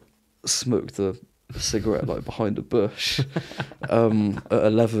just smoked a cigarette like behind a bush at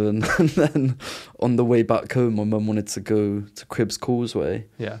 11, and then on the way back home my mum wanted to go to Cribbs Causeway.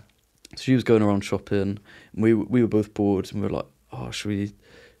 Yeah, so she was going around shopping, and we were both bored, and we were like, oh,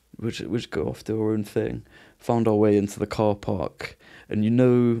 we'll just go off, do our own thing. Found our way into the car park, and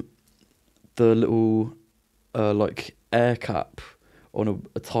the little like air cap on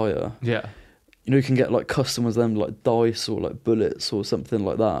a tyre, yeah, you can get like custom ones, them like dice or like bullets or something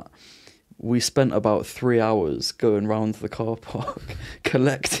like that. We spent about 3 hours going round the car park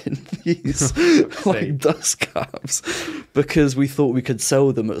collecting these like dust caps because we thought we could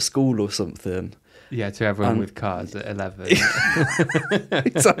sell them at school or something. Yeah, to everyone with cars at 11.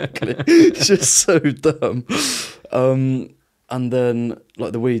 Exactly. It's just so dumb. And then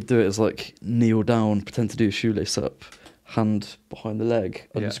like the way you do it is like kneel down, pretend to do a shoelace up, hand behind the leg,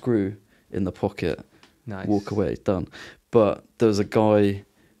 unscrew in the pocket, nice. Walk away, done. But there was a guy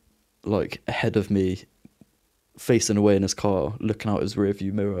like ahead of me facing away in his car, looking out his rear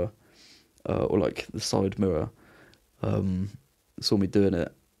view mirror, or like the side mirror, saw me doing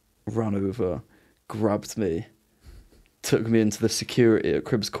it, ran over, grabbed me, took me into the security at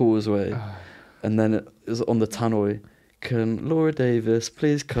Cribbs Causeway, and then it was on the tannoy, can Laura Davis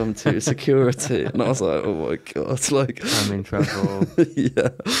please come to security? And I was like, oh my god, like I'm in trouble. Yeah.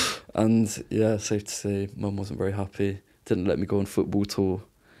 And yeah, safe to say mum wasn't very happy, didn't let me go on football tour.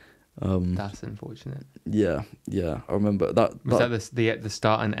 That's unfortunate. Yeah, I remember that. Was that the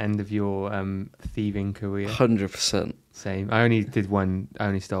start and end of your thieving career? 100%. Same. I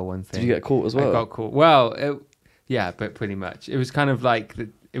only stole one thing. Did you get caught as well? I got caught. Well, yeah, but pretty much. It was kind of like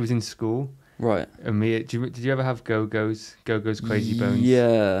it was in school. Right. And did you ever have Go-Go's Crazy Bones?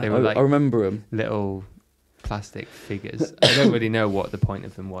 Yeah, they were like I remember them. Little plastic figures. I don't really know what the point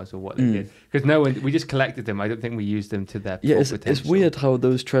of them was or what they did, because we just collected them. I don't think we used them to their full potential. It's weird how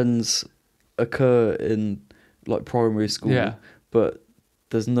those trends occur in like primary school, but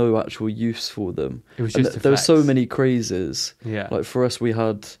there's no actual use for them. It was just there were so many crazes. Yeah, like for us we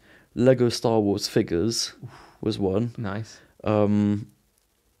had Lego Star Wars figures was one. Nice. Did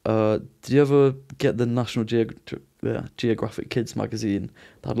you ever get the National Geographic Kids magazine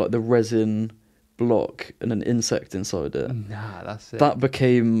that had like the resin block and an insect inside it? Nah, that's it. That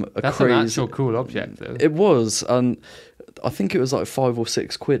became that's craze. An actual cool object though. It was, and I think it was like £5 or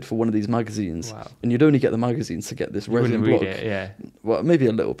 £6 for one of these magazines. Wow. And you'd only get the magazines to get this resin block. Read it, yeah. Well, maybe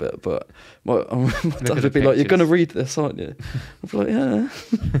a little bit, but my dad would be like, "You're going to read this, aren't you?" I'd be like, "Yeah."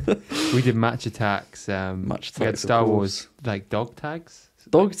 We did match attacks. Match attacks. We had Star Wars like dog tags.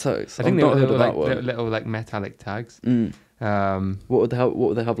 Dog tags. I think I've not heard of that one. Little like metallic tags. What would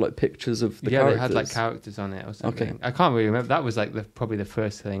they have like pictures of the characters? Yeah, they had like characters on it or something. Okay. I can't really remember. That was like probably the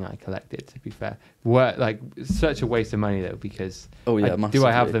first thing I collected, to be fair. Like such a waste of money though, because do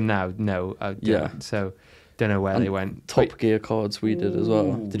I have them now? No, I don't. Yeah. So don't know where they went. Top Gear cards we did as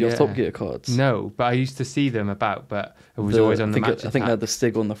well. Did you have Top Gear cards? No, but I used to see them about, but it was always on the match. I think they had the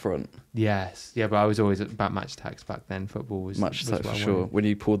Stig on the front. Yes, yeah, but I was always about match attacks back then. Football was match attacks for sure. When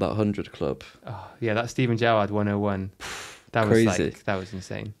you pulled that 100 club. Oh, yeah, that Stephen Gerrard 101. That was crazy. That was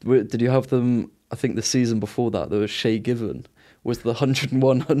insane. Did you have them? I think the season before that there was Shay Given. Was the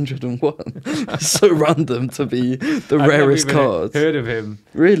 101. It's so random to be the rarest card. Heard of him?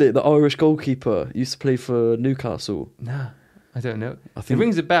 Really, the Irish goalkeeper used to play for Newcastle. Nah, I don't know. I think it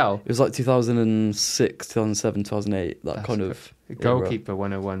rings a bell. It was like 2006, 2007, 2008. That's kind of goalkeeper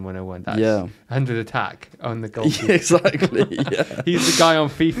 101. That's 100 attack on the goalkeeper. Yeah, exactly. Yeah, he's the guy on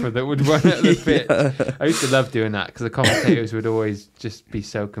FIFA that would run at the pitch. I used to love doing that because the commentators would always just be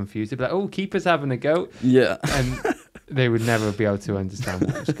so confused. They'd be like, "Oh, keeper's having a go." Yeah, and they would never be able to understand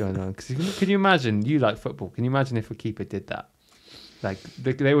what was going on. Because can you imagine? You like football? Can you imagine if a keeper did that? Like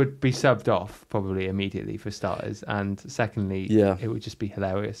they would be subbed off probably immediately for starters, and secondly, it would just be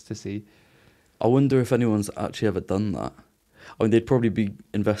hilarious to see. I wonder if anyone's actually ever done that. I mean, they'd probably be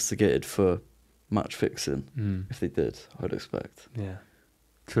investigated for match fixing. If they did, I'd expect. Yeah,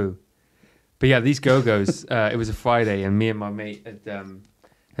 true. But yeah, these go-go's, it was a Friday, and me and my mate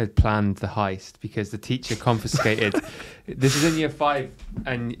had planned the heist because the teacher confiscated. This is in year 5,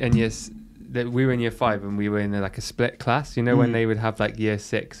 and yes, that we were in year 5, and we were in like a split class. You know, when they would have like year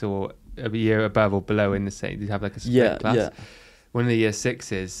 6 or a year above or below in the same, they'd have like a split class. Yeah. One of the year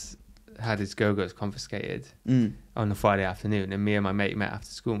 6s had his go-go's confiscated on a Friday afternoon, and me and my mate met after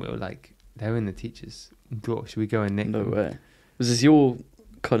school, and we were like, they're in the teacher's drawer. Should we go and nick them? No way. Was this your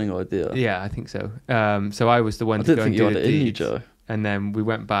cunning idea? Yeah, I think so. So I was the one to go and do the deed, Joe. And then we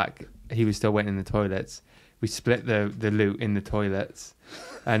went back. He was still went in the toilets. We split the loot in the toilets,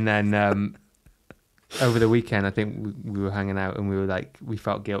 and then over the weekend, I think we were hanging out, and we were like, we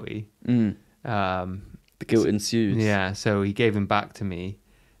felt guilty. The guilt ensued. Yeah, so he gave them back to me,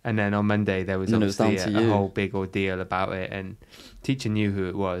 and then on Monday there was obviously a whole big ordeal about it, and teacher knew who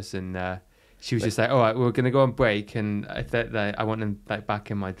it was, and she was just like, all right, we're gonna go on break, and I want them like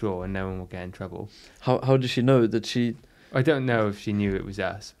back in my drawer, and no one will get in trouble. How did she know? Did she? I don't know if she knew it was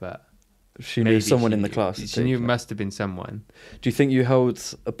us, but she knew someone in the class. She knew it must have been someone. Do you think you held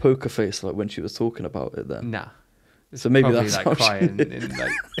a poker face like when she was talking about it then? Nah. So maybe that's like how crying and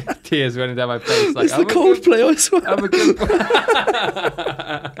like tears running down my face. Like, it's the Coldplay, I swear. I'm a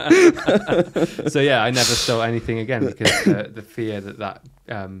good. So yeah, I never stole anything again because the fear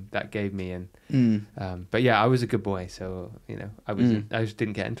that gave me, and but yeah, I was a good boy, so you know, I just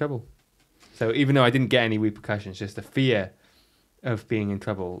didn't get in trouble. So even though I didn't get any repercussions, just the fear of being in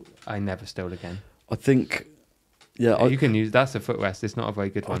trouble, I never stole again. I think, yeah, you can use that's a footrest. It's not a very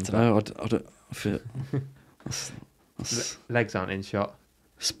good one. I don't feel. Legs aren't in shot.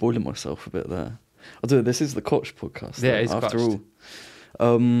 Spoiling myself a bit there. I do. This is the Cotched podcast. Yeah, it's after Cotched.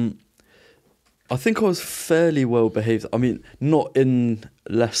 All. I think I was fairly well behaved. I mean, not in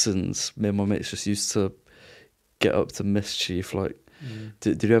lessons. Me and my mates just used to get up to mischief. Like,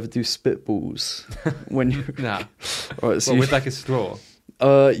 did you ever do spitballs when you? Nah. Right, so with like a straw.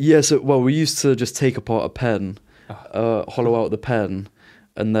 Yeah. So we used to just take apart a pen, hollow out the pen,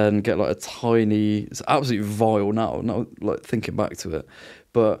 and then get like a tiny, it's absolutely vile now, like thinking back to it,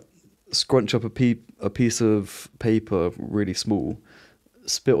 but scrunch up a piece of paper really small,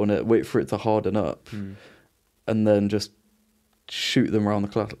 spit on it, wait for it to harden up, and then just shoot them around the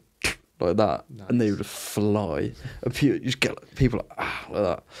class like that. Nice. And they would fly. You just get people like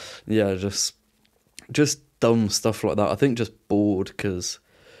that. Yeah, just dumb stuff like that. I think just bored because,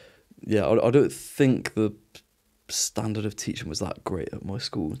 yeah, I don't think the standard of teaching was that great at my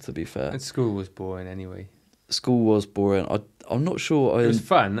school, to be fair. And school was boring anyway. School was boring. I'm not sure. It was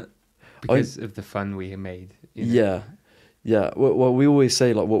fun because of the fun we made. You know? Yeah. Well, we always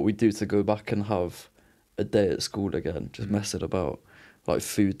say like what we do to go back and have a day at school again, just messing about, like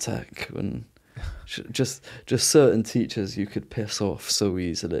food tech and just certain teachers you could piss off so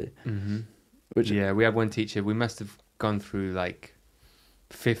easily. Which we had one teacher. We must have gone through like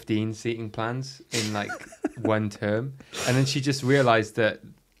 15 seating plans in like one term, and then she just realized that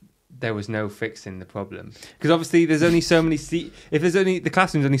there was no fixing the problem because obviously there's only so many the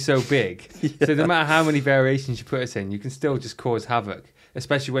classroom's only so big, so no matter how many variations you put us in, you can still just cause havoc,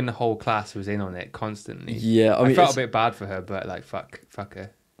 especially when the whole class was in on it constantly. I mean, felt a bit bad for her, but like fuck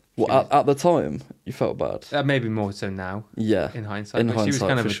her. Well, at the time you felt bad. Maybe more so now, in hindsight, but she was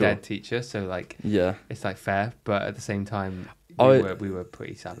kind of a dead teacher, so like it's like fair, but at the same time we were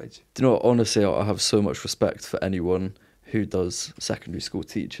pretty savage. Do you know what? Honestly, I have so much respect for anyone who does secondary school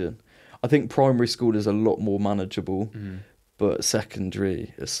teaching. I think primary school is a lot more manageable, but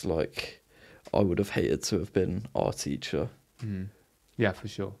secondary, it's like I would have hated to have been our teacher. Yeah, for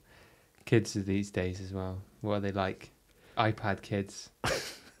sure. Kids of these days as well. What are they like? iPad kids.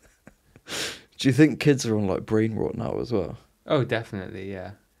 Do you think kids are on like brain rot now as well? Oh, definitely,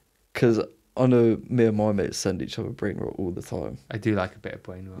 yeah. Because I know me and my mates send each other brain rot all the time. I do like a bit of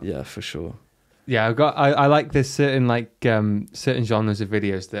brain rot. Yeah, for sure. Yeah, I like this certain certain genres of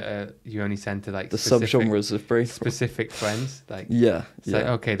videos that you only send to like the subgenres of brain rot. Specific friends. Like it's like,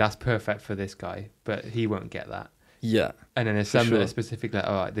 okay, that's perfect for this guy, but he won't get that. Yeah. And then there's some that are specific, like,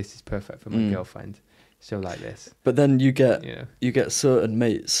 all right, this is perfect for my girlfriend. She'll like this. But then you get certain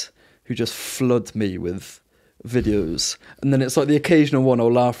mates who just flood me with videos, and then it's like the occasional one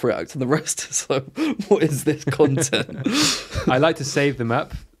I'll laugh react, and the rest is like, what is this content? I like to save them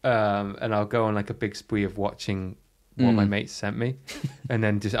up, and I'll go on like a big spree of watching what my mates sent me, and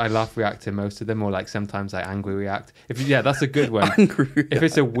then just I laugh react to most of them, or like sometimes I angry react. That's a good one. If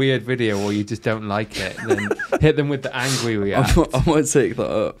it's a weird video or you just don't like it, then hit them with the angry react. I might take that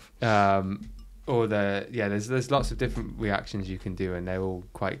up. or there's lots of different reactions you can do, and they're all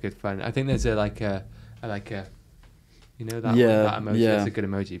quite good fun. I think there's a you know that emoji. Yeah. That's a good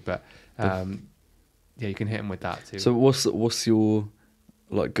emoji, but you can hit them with that too. So what's your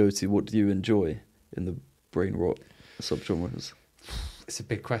like go-to? What do you enjoy in the brain rot subgenres? It's a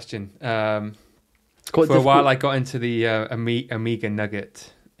big question. It's quite For a difficult. while, I got into the Amiga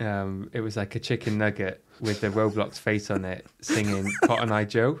nugget. It was like a chicken nugget with the Roblox face on it, singing "Cotton Eye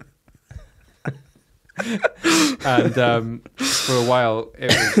Joe." And for a while,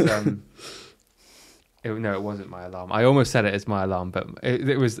 it was. No, it wasn't my alarm. I almost said it as my alarm, but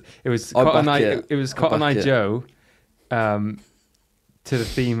it was Cotton Eye. It was Cotton Eye Joe, to the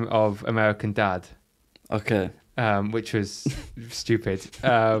theme of American Dad. Okay. Which was stupid.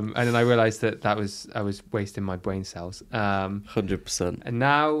 And then I realised that I was wasting my brain cells. 100%. And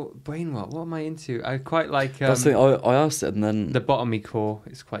now brain rot. What am I into? I quite like. That's the thing. I asked it, and then the Lobotomy core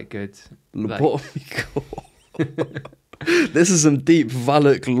is quite good. Lobotomy core. This is some deep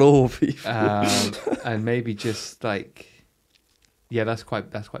Valek lore, people. And maybe just like, yeah, that's quite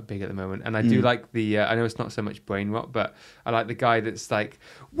big at the moment. And I do like the. I know it's not so much brain rot, but I like the guy that's like,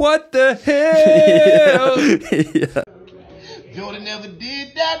 "What the hell?" Yeah. Jordan never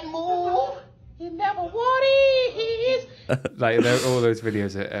did that move. He never what he is. Like all those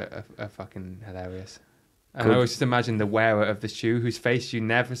videos are fucking hilarious. And I always just imagine the wearer of the shoe, whose face you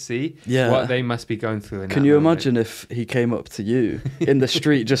never see, Yeah. what they must be going through. Can you imagine if he came up to you in the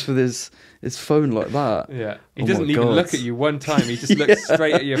street just with his phone like that? Yeah. He Oh doesn't my even God. look at you one time. He just looks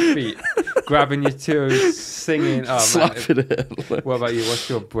straight at your feet, grabbing your toes, singing. Oh, Slapping man. it. Like, What about you? What's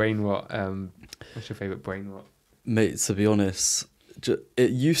your brain rot? What's your favourite brain rot? mate, to be honest,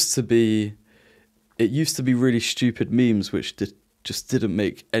 it used to be really stupid memes which just didn't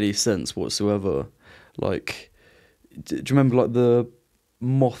make any sense whatsoever. Like, do you remember like the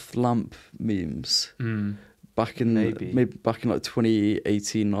moth lamp memes back in Maybe back in like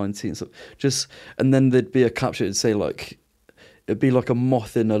 2018, 19? So and then there'd be a caption that'd say like, it'd be like a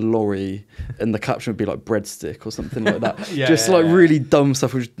moth in a lorry, and the caption would be like breadstick or something like that. Really dumb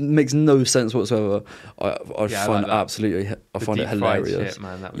stuff which makes no sense whatsoever. I find it hilarious. Shit,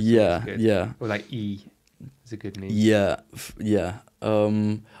 man. That was good. Yeah. Or like E is a good meme. Yeah. I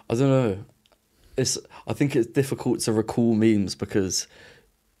don't know. I think it's difficult to recall memes because,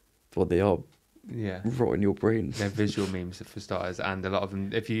 well, they are rot in your brain. They're visual memes for starters, and a lot of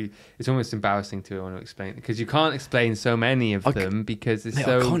them. It's almost embarrassing to want to explain because you can't explain so many of them because it's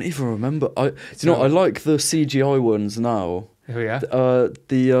so. I can't even remember. I like the CGI ones now. Oh yeah.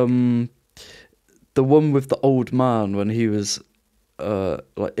 The one with the old man when he was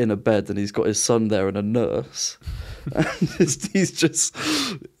like in a bed and he's got his son there and a nurse, and he's just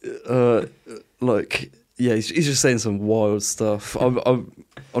like. Yeah, he's just saying some wild stuff. I'm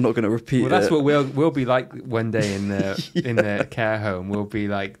not going to repeat it. Well, that's what we'll be like one day in the in the care home. We'll be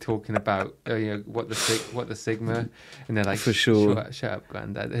like talking about what the Sigma, and they're like, for sure, shut up,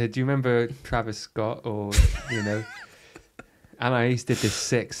 Grandad. Do you remember Travis Scott or Anais did this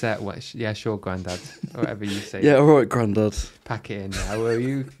sick set. Yeah, sure, Grandad, or whatever you say. Yeah, all right, Grandad. Pack it in now, will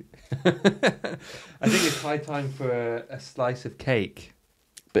you? I think it's high time for a slice of cake.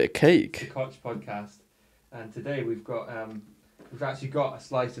 Bit of cake. The Cotched podcast. And today we've actually got a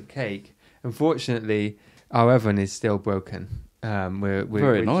slice of cake. Unfortunately, our oven is still broken.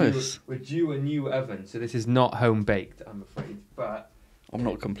 We're nice. We're due a new oven, so this is not home baked, I'm afraid. But I'm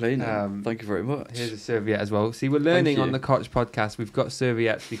not complaining. Thank you very much. Here's a serviette as well. See, we're learning on the Cotched podcast. We've got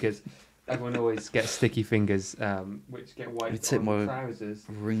serviettes because everyone always gets sticky fingers, which get wiped on the trousers.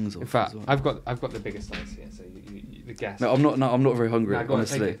 Rings off. In fact, well. I've got the biggest slice here, so you the guest. No, I'm not very hungry. No, go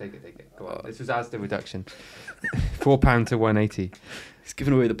honestly, on, take it. Go on. This was Asda reduction, £4 to 180. He's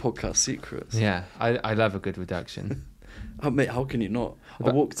giving away the podcast secrets. Yeah, I love a good reduction. Mate, how can you not?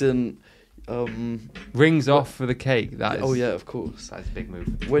 I walked in. Rings off for the cake. Oh yeah, of course. That's a big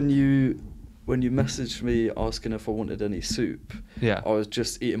move. When you messaged me asking if I wanted any soup, yeah, I was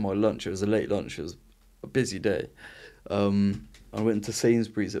just eating my lunch. It was a late lunch. It was a busy day. I went into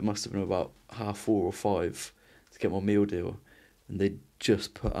Sainsbury's. It must have been about 4:30 or 5 to get my meal deal, and they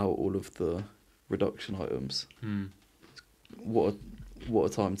just put out all of the reduction items. What a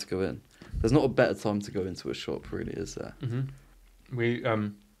time to go in. There's not a better time to go into a shop, really, is there? Mm-hmm. We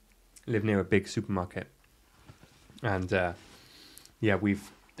live near a big supermarket, and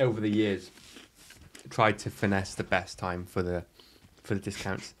we've over the years tried to finesse the best time for the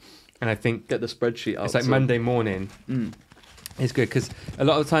discounts. And I think get the spreadsheet out. It's like Monday morning. It's good because a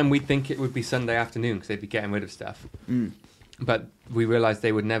lot of the time we think it would be Sunday afternoon because they'd be getting rid of stuff. But we realised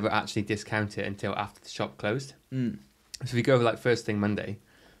they would never actually discount it until after the shop closed. So if you go like first thing Monday,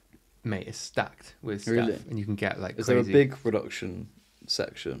 mate, it's stacked with stuff, Really? and you can get like Is crazy. there a big production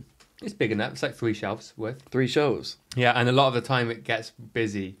section? It's big enough. It's like 3 shelves worth. 3 shelves. Yeah, and a lot of the time it gets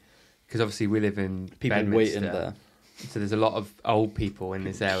busy because obviously we live in People Bedminster, waiting there. so there's a lot of old people in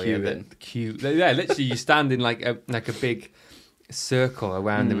this area Queuing. that queue. Yeah, literally, you stand in like a big circle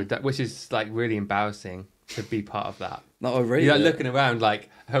around which is like really embarrassing to be part of that. No, I rate You're like it. looking around like,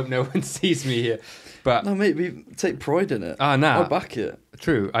 I hope no one sees me here. But No, mate, we take pride in it. oh no, I back it.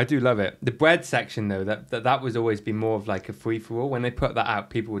 true, I do love it. The bread section though, that was always been more of like a free for all. When they put that out,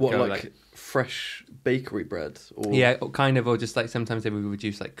 people would What, go like fresh bakery bread? Or yeah, kind of, or just like sometimes they would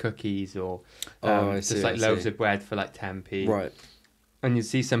reduce like cookies or I just see, like I loaves see. of bread for like 10p. Right. And you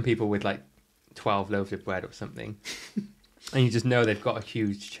see some people with like 12 loaves of bread or something, and you just know they've got a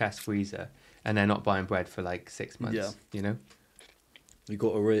huge chest freezer and they're not buying bread for like 6 months. Yeah. You know, You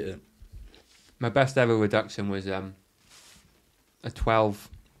got to rate it. my best ever reduction was a 12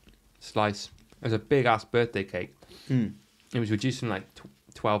 slice. It was a big ass birthday cake. Mm. It was reduced from like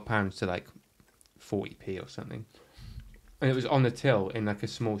 £12 to like 40p or something, and it was on the till in like a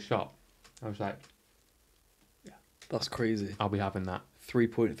small shop. I was like, That's crazy. I'll be having that.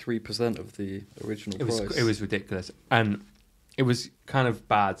 3.3% of the original price. It was ridiculous, and it was kind of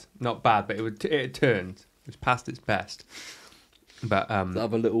bad. Not bad, but it turned. It was past its best. But To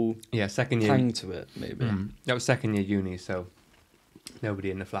have a little yeah, second year. tang to it, maybe. That was second year uni, so nobody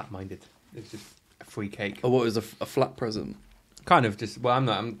in the flat minded. It was just a free cake. Oh, what was a flat present? Kind of just. Well, I'm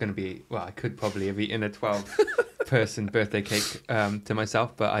going to be. Well, I could probably have eaten a 12-person birthday cake to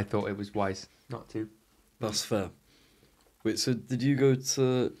myself, but I thought it was wise not to. That's fair. Wait, so did you go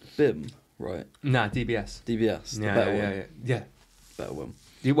to BIM, right? Nah, DBS. DBS, the Yeah, better yeah, one. yeah, yeah. Better one.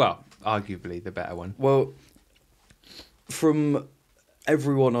 Yeah, well, arguably the better one. Well, from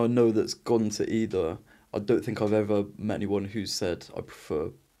everyone I know that's gone to either, I don't think I've ever met anyone who said I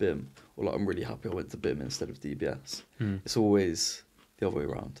prefer BIM or like I'm really happy I went to BIM instead of DBS. It's always the other way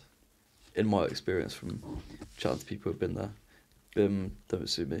around. In my experience from chatting to people who've been there, BIM, don't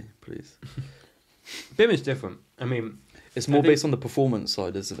sue me, please. BIM is different. I mean, It's more I think- based on the performance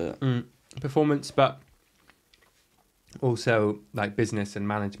side, isn't it? performance, but also like business and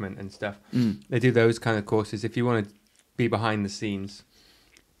management and stuff. Mm. They do those kind of courses. If you want to be behind the scenes,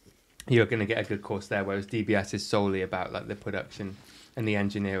 you're going to get a good course there. Whereas DBS is solely about like the production and the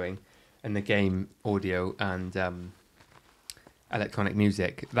engineering and the game audio and electronic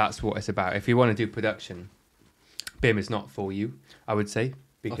music. That's what it's about. If you want to do production, BIM is not for you, I would say,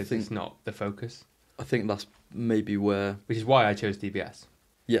 because think- it's not the focus. I think that's maybe where... Which is why I chose DBS.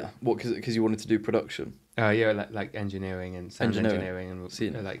 Yeah, what, because you wanted to do production? Yeah, like engineering and sound Engineering. and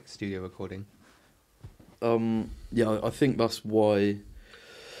Seen it. like studio recording. Yeah, I think that's why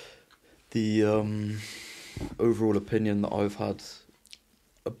the overall opinion that I've had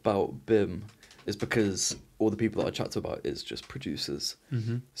about BIM is because all the people that I chat to about is just producers.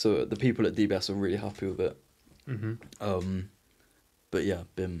 Mm-hmm. So the people at DBS are really happy with it. Mm-hmm. But yeah,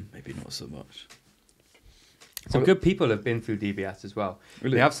 BIM maybe not so much. Some good people have been through DBS as well.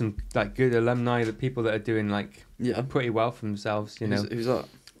 Really? They have some like good alumni, the people that are doing like Yeah. pretty well for themselves. You know, Who's that?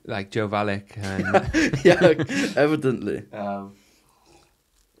 like Joe Valek and Yeah, evidently. I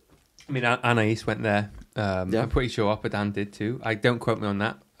mean Anais went there. Yeah. I'm pretty sure Oppadan did too. I don't quote me on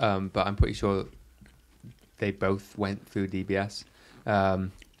that, but I'm pretty sure they both went through DBS. I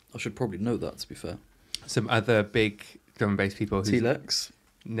should probably know that, to be fair. Some other big drum and bass people whose T-Lex.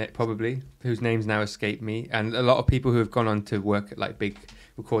 probably whose names now escape me, and a lot of people who have gone on to work at like big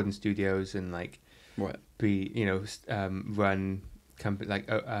recording studios and like Right. run company like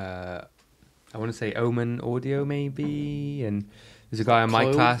I want to say Omen Audio maybe, and there's a guy in my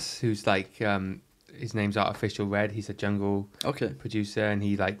Kyle? class who's like his name's Artificial Red. He's a jungle Okay, producer, and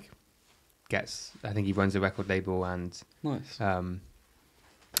he like I think he runs a record label and nice.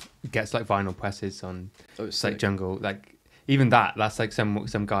 gets like vinyl presses on Oh, it's like sick. jungle, like even that's like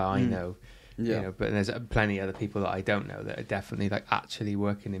some guy I know. Yeah. You know, but there's plenty of other people that I don't know that are definitely like actually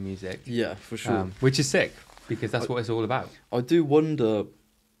working in music. Yeah, for sure. Which is sick because that's what it's all about. I do wonder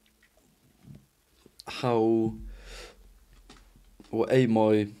how, or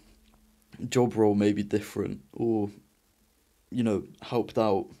my job role may be different, or, you know, helped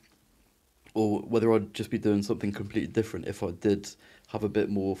out, or whether I'd just be doing something completely different if I did have a bit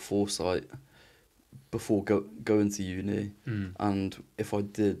more foresight before going to uni, and if I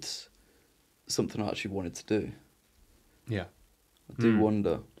did something I actually wanted to do. Yeah. I do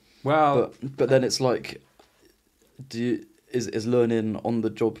wonder. Well, But then it's like, is learning on the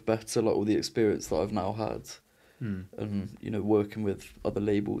job better, like all the experience that I've now had, and you know, working with other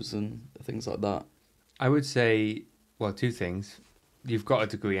labels and things like that. I would say, well, two things. you've got a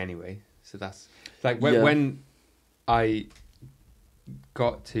degree anyway. So that's like Yeah. when I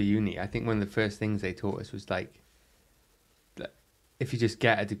got to uni, I think one of the first things they taught us was like, if you just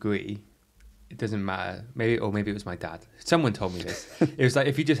get a degree, it doesn't matter. Maybe it was my dad. Someone told me this. It was like,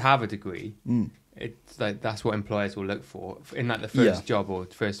 if you just have a degree, it's like that's what employers will look for in like the first job or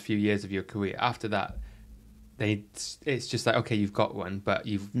first few years of your career. After that, it's just like, okay, you've got one, but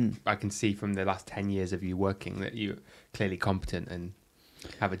I can see from the last 10 years of you working that you're clearly competent and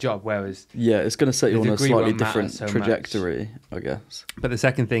have a job. Whereas it's going to set you on a degree slightly won't matter different so trajectory, I guess. But the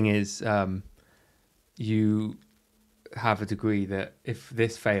second thing is, you have a degree that if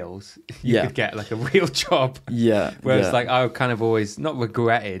this fails, you could get like a real job. Whereas like I kind of always not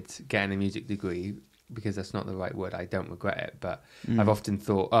regretted getting a music degree, because that's not the right word. I don't regret it, but I've often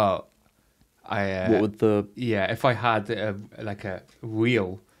thought, what would if I had a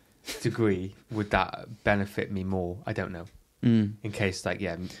real degree, would that benefit me more? I don't know. In case like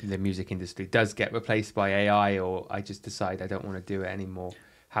the music industry does get replaced by AI, or I just decide I don't want to do it anymore,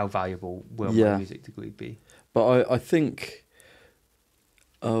 how valuable will my music degree be? But I think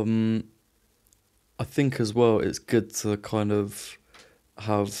as well, it's good to kind of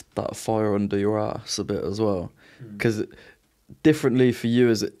have that fire under your ass a bit as well, because differently for you,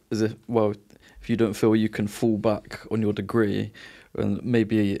 as if if you don't feel you can fall back on your degree, and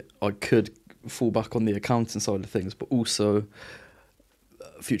maybe I could fall back on the accounting side of things, but also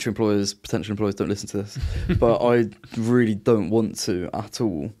future employers, potential employers, don't listen to this, but I really don't want to at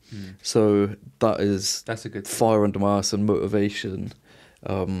all. So that's a good fire under my ass and motivation.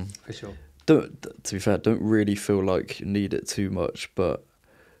 For sure. To be fair, don't really feel like you need it too much, but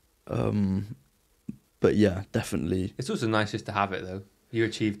yeah, definitely. It's also nice just to have it though. You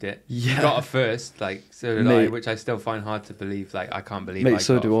achieved it. Yeah. You got a first, like so did I, which I still find hard to believe. Like I can't believe.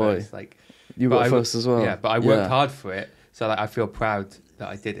 So do I. Like you got first as well. Yeah, but I worked hard for it, so like I feel proud that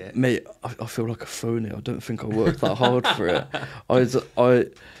I did it. Mate, I feel like a phony. I don't think I worked that hard for it. I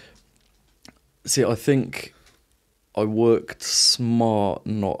think I worked smart,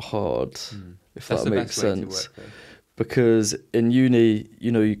 not hard, if that makes sense. Because in uni,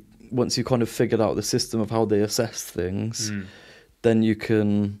 once you kind of figured out the system of how they assess things, then you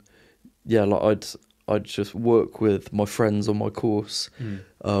can, I'd just work with my friends on my course.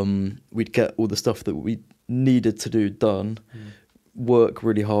 We'd get all the stuff that we needed to do done, work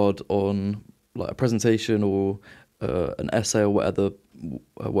really hard on like a presentation or an essay or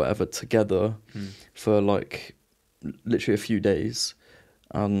whatever together for like literally a few days,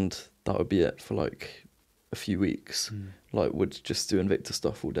 and that would be it for like a few weeks. Like would just do Invicta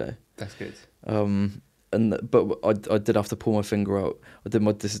stuff all day. That's good. But I did have to pull my finger out. I did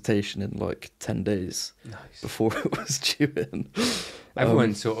my dissertation in like 10 days before it was due in.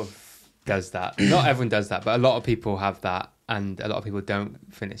 Everyone sort of does that. Not everyone does that, but a lot of people have that, and a lot of people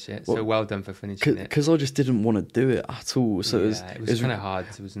don't finish it. So well done for finishing it. Because I just didn't want to do it at all. So it was kind of hard,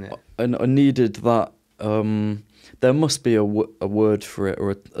 wasn't it? And I needed that. There must be a word for it,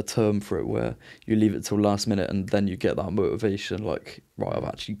 or a term for it, where you leave it till last minute and then you get that motivation. Like, right, I've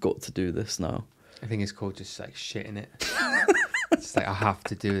actually got to do this now. I think it's called just like shitting it. It's like I have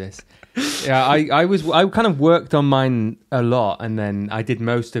to do this. Yeah, I kind of worked on mine a lot, and then I did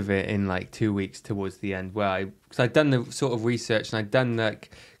most of it in like 2 weeks towards the end, because I'd done the sort of research and I'd done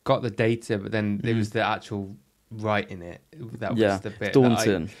got the data, but then it was the actual writing it that was the bit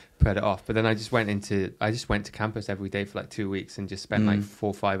daunting. That I put it off. But then I just went to campus every day for like 2 weeks and just spent like 4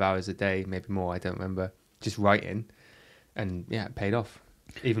 or 5 hours a day, maybe more, I don't remember, just writing, and it paid off.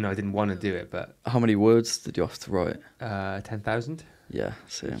 Even though I didn't want to do it, but how many words did you have to write? 10,000. Yeah,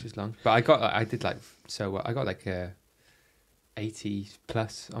 same. Which is long, but I got like a 80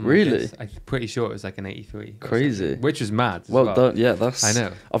 plus. On my really? Guess. I'm pretty sure it was like an 83. Crazy. Which was mad. Well done. Yeah, I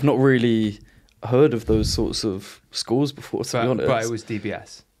know. I've not really heard of those sorts of scores before, to be honest. But it was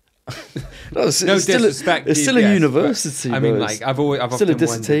DBS. No disrespect. It's still a university. I mean, like I've still a often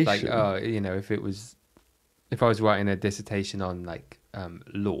dissertation. wondered, like, if I was writing a dissertation on like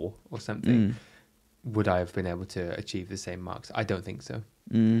law or something, would I have been able to achieve the same marks? I don't think so.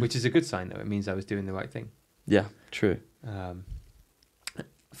 Which is a good sign, though. It means I was doing the right thing. Yeah, true.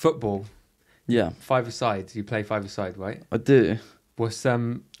 Football. Yeah. Five-a-side. You play five-a-side, right? I do. How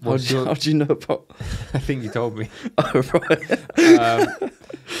do you know about? I think you told me. Oh, right.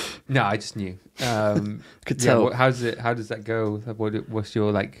 No, I just knew. Could tell. How does that go? What's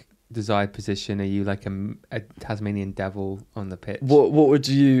your like desired position? Are you like a Tasmanian devil on the pitch? What would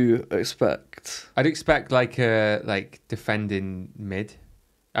you expect? I'd expect like a defending mid.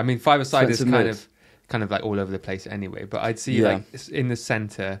 I mean, five-a-side is kind of like all over the place anyway. But I'd see like in the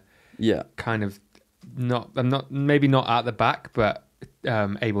centre. Yeah. Kind of not. I'm not maybe not at the back, but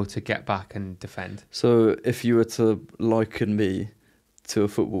able to get back and defend. So if you were to liken me to a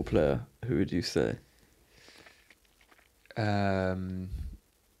football player, who would you say? Vidic.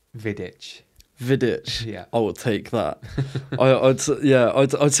 Vidic. Yeah. I will take that.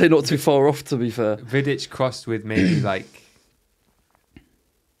 I'd say not too far off, to be fair. Vidic crossed with maybe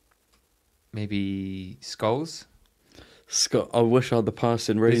maybe Scholes. Scott, I wish I had the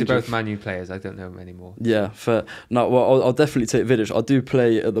passing range. These are both Man U players. I don't know them anymore. Yeah, fair. No, well, I'll definitely take Vidic. I do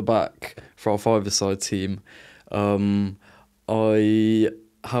play at the back for our five-a-side team. I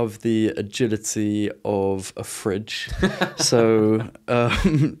have the agility of a fridge, so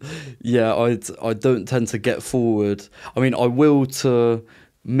I don't tend to get forward. I mean, I will to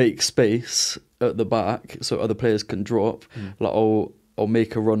make space at the back so other players can drop. Like I'll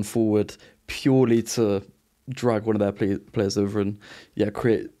make a run forward purely to drag one of their players over and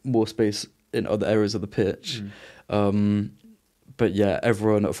create more space in other areas of the pitch. But yeah,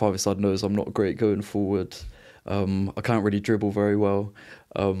 everyone at five-a-side knows I'm not great going forward. I can't really dribble very well.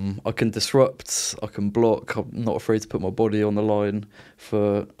 I can disrupt, I can block. I'm not afraid to put my body on the line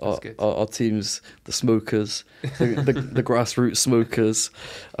for our teams, the smokers, the grassroots smokers.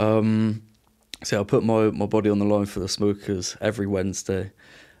 So I'll put my body on the line for the smokers every Wednesday.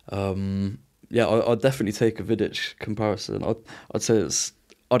 I'd definitely take a Vidic comparison.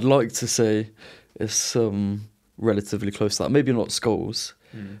 I'd like to say it's relatively close to that. Maybe not Scholes,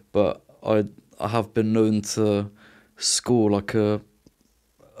 but I have been known to score like a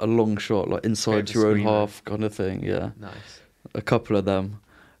long shot, like inside your own half kind of thing. Yeah, nice. A couple of them.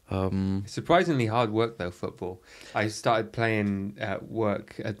 Surprisingly hard work though, football. I started playing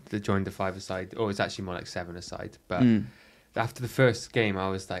work joined the five-a-side, or it's actually more like seven-a-side. But after the first game, I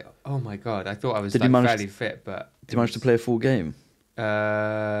was like, oh my god! I thought I was fairly fit, but did you manage to play a full game?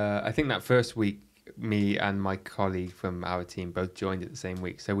 I think that first week, me and my colleague from our team both joined it the same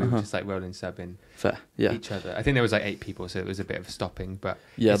week, so we were just like rolling subbing each other. I think there was like 8 people, so it was a bit of stopping, but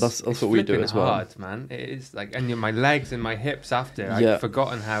that's what we do as well. Hard, man. It is like, and my legs and my hips after. I'd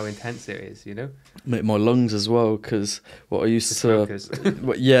forgotten how intense it is, you know. Mate, my lungs as well, because I used to.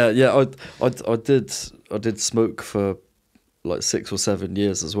 I did smoke for like 6 or 7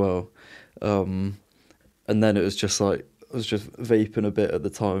 years as well, and then it was just like I was just vaping a bit at the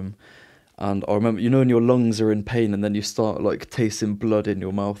time. And I remember, when your lungs are in pain and then you start like tasting blood in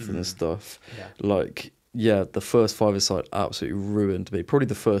your mouth and stuff. The first five-a-side absolutely ruined me. Probably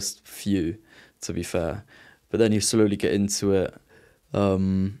the first few, to be fair. But then you slowly get into it.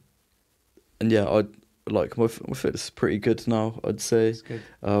 My fitness is pretty good now, I'd say. It's good.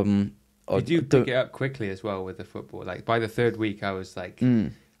 You do pick it up quickly as well with the football. Like by the 3rd week, I was like...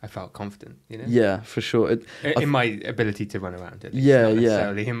 I felt confident, you know? Yeah, for sure. In my ability to run around, at least. Not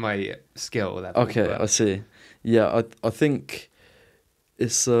necessarily in my skill level. Okay, I see. Yeah, I think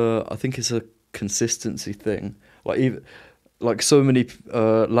it's a consistency thing. Like so many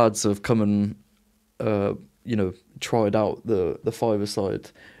lads have come and tried out the five-a-side,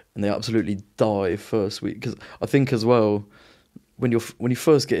 and they absolutely die first week. Because I think as well, when you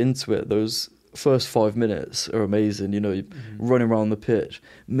first get into it, those first 5 minutes are amazing. You're running around the pitch,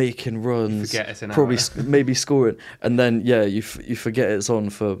 making runs, probably maybe scoring, and then you forget it's on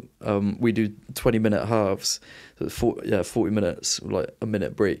for. We do 20-minute halves, so 40 minutes, like a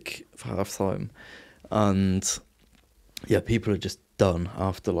minute break for half time, and people are just done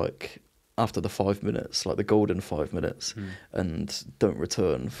after the 5 minutes, like the golden 5 minutes, and don't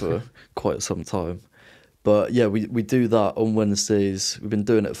return for quite some time. But we do that on Wednesdays. We've been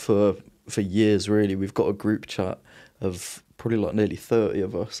doing it for years, really. We've got a group chat of probably like nearly 30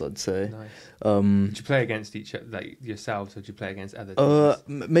 of us, I'd say. Nice. Did you play against each other, like yourselves, or did you play against other teams?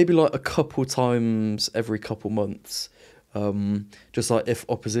 Maybe like a couple times every couple months. Just like if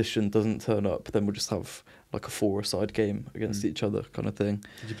opposition doesn't turn up, then we'll just have like a 4-a-side game against each other kind of thing.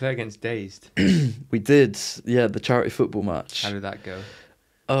 Did you play against Dazed? We did, the charity football match. How did that go?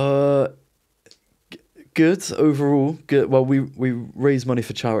 Good overall. Good. Well, we raised money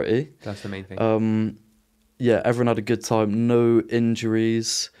for charity. That's the main thing. Everyone had a good time. No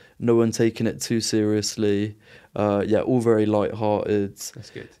injuries. No one taking it too seriously. All very light-hearted. That's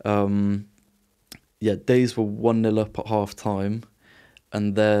good. Days were 1-0 up at half time,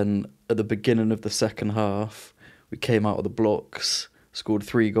 and then at the beginning of the second half, we came out of the blocks, scored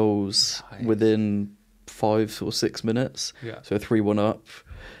 3 goals within 5 or 6 minutes. So 3-1 up,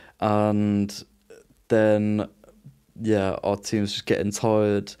 and then our team's just getting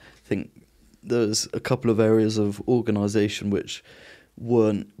tired. I think there's a couple of areas of organisation which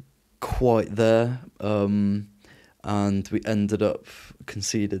weren't quite there, and we ended up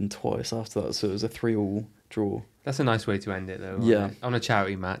conceding twice after that, so it was a 3-3 draw. That's a nice way to end it, though. Yeah. On a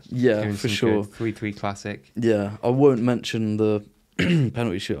charity match. Yeah, Doing for some sure. good 3-3 classic. Yeah, I won't mention the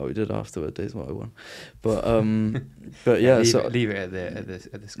penalty shootout we did afterward. Days what I won, but yeah, leave it at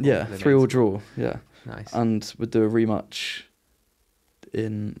the score. Yeah, limit. 3-3 draw. Yeah, Nice. and we'll do a rematch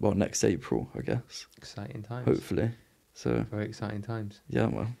in next April, I guess. Exciting times. Hopefully. So Very exciting times. yeah,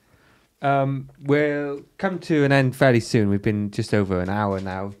 well. We'll come to an end fairly soon. We've been just over an hour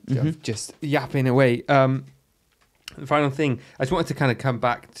now of just yapping away. The final thing, I just wanted to kind of come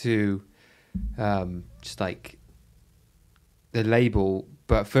back to just like the label,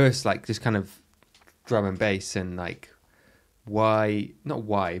 but first like just kind of drum and bass and like why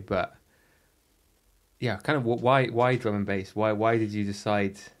drum and bass? Why did you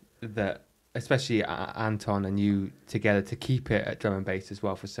decide that, especially Anton and you together, to keep it at drum and bass as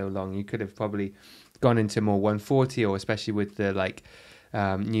well for so long? You could have probably gone into more 140, or especially with the like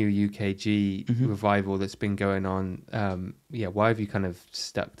new UKG revival that's been going on. Why have you kind of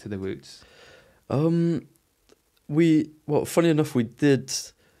stuck to the roots? Funny enough, we did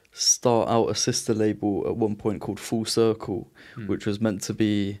start out a sister label at one point called Full Circle, which was meant to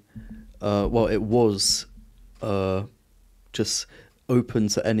be, it was just open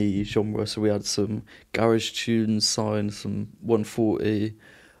to any genre. So we had some garage tunes signed, some 140,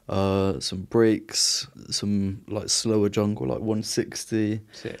 some breaks, some like slower jungle, like 160.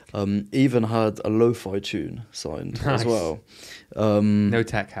 Sick. Even had a lo-fi tune signed as well. No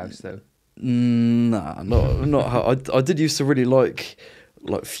tech house though. Nah, not how I did used to really like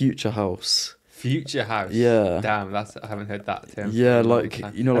future house. Future house. Yeah. Damn, I haven't heard that term. Yeah, for a long like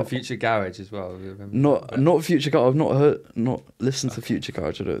time. you know, And like future garage as well. not future garage. I've not listened to future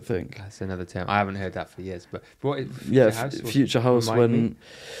garage. I don't think. That's another term. I haven't heard that for years. But what? Future house when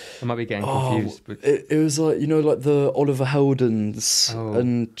I might be getting confused. But it was like like the Oliver Heldens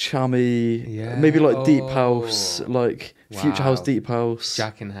and Chammy, Yeah. maybe like deep house, like future house, Wow. deep house.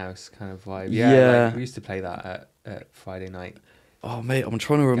 Jack and House kind of vibe. Yeah. Like we used to play that at Friday night. Oh mate, I'm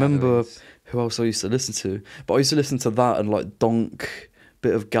trying to remember gatherings. who else I used to listen to, but I used to listen to that and like Donk,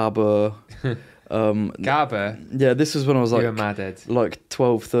 bit of Gabba. Gabba. Yeah, this was when I was You're a madhead. like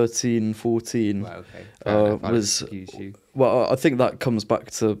 12, 13, 14. Well, okay. Fair enough. I'll was excuse you. Well, I think that comes back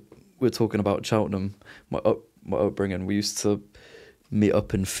to we're talking about Cheltenham, my upbringing. We used to meet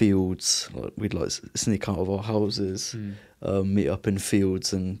up in fields. Like we'd like sneak out of our houses, meet up in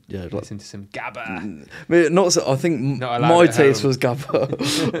fields, and Listen to some Gabba. I think Not allowed my at taste home. was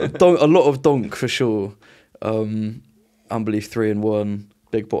Gabba. A lot of Donk for sure. Unbelief 3-in-1,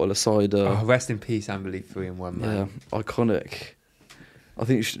 big bottle of cider. Oh, rest in peace, Unbelief 3-in-1, man. Yeah, iconic. I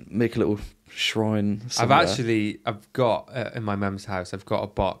think you should make a little shrine somewhere. I've got in my mum's house, I've got a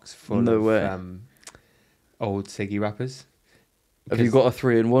box full No of way. old Siggy wrappers. Have you got a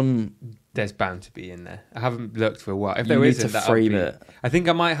 3-in-1? There's bound to be in there. I haven't looked for a while. If You there need isn't, to that'll frame be- it. I think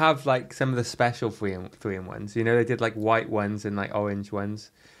I might have like some of the special 3-in-1s. You know, they did like white ones and like orange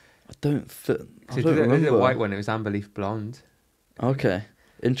ones. I don't So remember. they did a white one. It was Unbelief Blonde. Okay,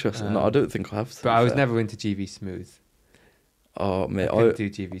 interesting. No, I don't think I have. But I was never into GV Smooth. Oh mate, I couldn't do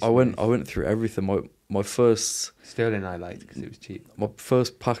GV Smooth. I went through everything. My first Sterling I liked because it was cheap. my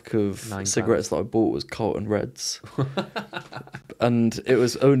first pack of 9 cigarettes that I bought was Carlton Reds, and it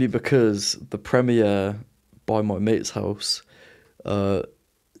was only because the premiere by my mate's house,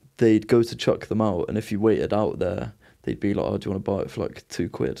 they'd go to chuck them out, and if you waited out there, they'd be like, "Oh, do you want to buy it for like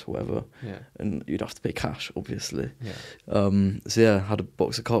 £2 or whatever?" Yeah. And you'd have to pay cash, obviously. Yeah. So yeah, I had a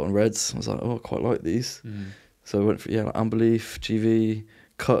box of Carlton Reds. I was like, "Oh, I quite like these." So I went for like Unbelief, GV,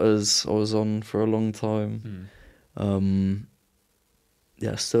 Cutters. I was on for a long time.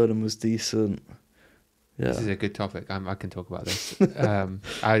 Yeah, Sterling was decent. Yeah, This is a good topic. I can talk about this.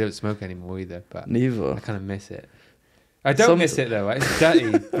 I don't smoke anymore either, but neither. I kind of miss it. I don't miss it though. It's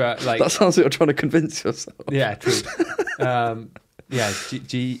dirty, but like That sounds like you're trying to convince yourself. yeah, true.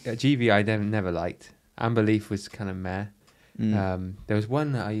 GV I never liked. Unbelief was kind of meh. There was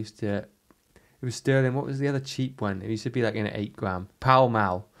one that I used to. It was Sterling. What was the other cheap one? It used to be like in an 8 gram. Pall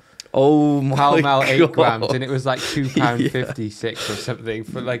Mall. Oh my Pall Mall 8 God. grams, and it was like £2.56 or something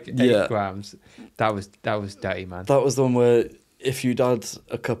for like 8 grams. That was dirty, man. That was the one where if you'd had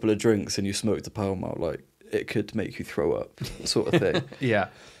a couple of drinks and you smoked a Pall Mall, like it could make you throw up, sort of thing. Yeah.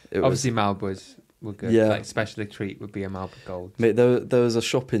 Obviously Marlboros were good. Yeah. Like special treat would be a Marlboro Gold. Mate, there was a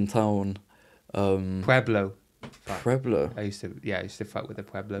shop in town. Pueblo. Pueblo. I used to fuck with the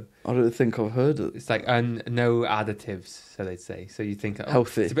Pueblo. I don't think I've heard it. It's like no additives, so they'd say. So you think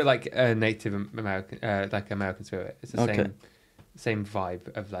Healthy. It's a bit like a Native American, like American Spirit. It's the Okay. same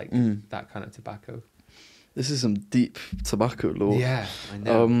vibe of like that kind of tobacco. This is some deep tobacco lore. Yeah, I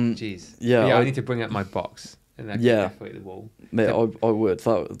know. Jeez. yeah, I I- need to bring up my box and I could Yeah. decorate the wall. Mate, I would.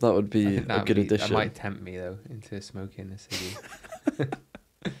 That would I be think a that good would be, addition. that might tempt me though into smoking a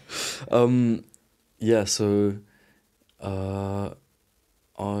ciggy. Yeah. So, where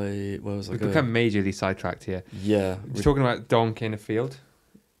was I We've going? become majorly sidetracked here. Yeah. We're talking about donk in a field.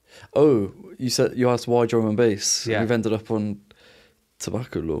 Oh, you asked why drum and bass. Yeah. We've ended up on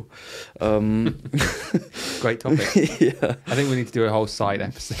tobacco law. Great topic. Yeah. I think we need to do a whole side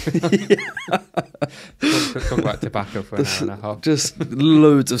episode. talk about tobacco for an hour and a half. Just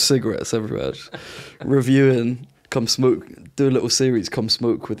loads of cigarettes everywhere. Just reviewing, come smoke, do a little series, come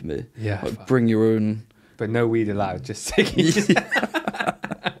smoke with me. Yeah. Like, bring your own. But no weed allowed, just ciggies.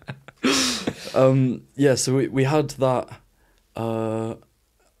 Yeah, so we had that,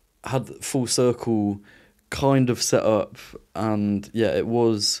 had Full Circle kind of set up, and yeah, it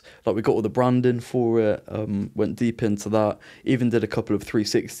was like we got all the branding for it, went deep into that, even did a couple of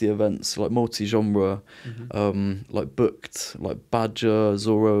 360 events, like multi-genre, like booked like Badger,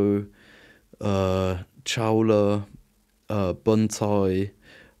 Zorro, Chowla, Buntai,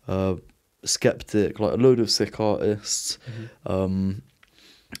 Skeptic, like a load of sick artists.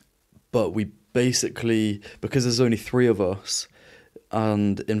 But we basically, because there's only 3 of us,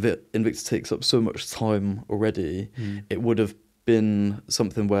 and Invicta takes up so much time already, it would have been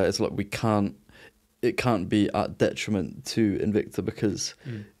something where it's like it can't be at detriment to Invicta, because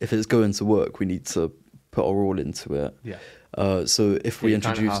if it's going to work, we need to put our all into it. Yeah. So if we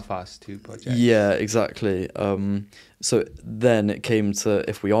introduce, half-ass 2 projects. yeah, exactly. So then it came to,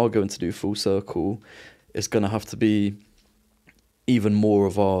 if we are going to do Full Circle, it's going to have to be even more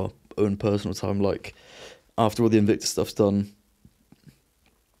of our own personal time. Like after all the Invicta stuff's done,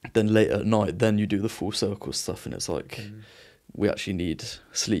 then late at night, then you do the Full Circle stuff, and it's like we actually need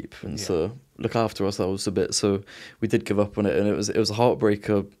sleep, and so look after ourselves a bit. So we did give up on it, and it was a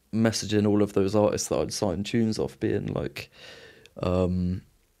heartbreaker messaging all of those artists that I'd signed tunes off, being like,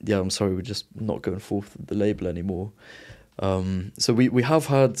 yeah, I'm sorry, we're just not going forth with the label anymore. So we have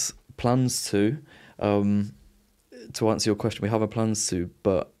had plans to answer your question, we have plans to,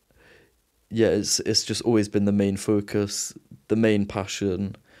 but yeah, it's just always been the main focus, the main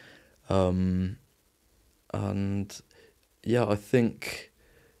passion, and yeah, I think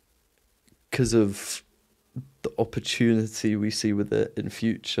because of the opportunity we see with it in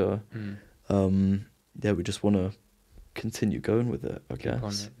future, yeah, we just want to continue going with it, I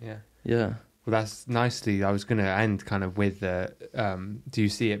guess. Yeah. Well, that's nicely. I was going to end kind of with do you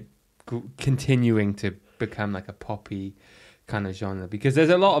see it continuing to become like a poppy kind of genre? Because there's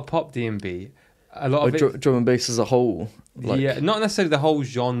a lot of pop D&B, a lot of it, drum and bass as a whole. Like, yeah, not necessarily the whole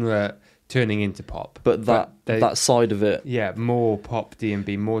genre turning into pop, but that side of it. Yeah, more pop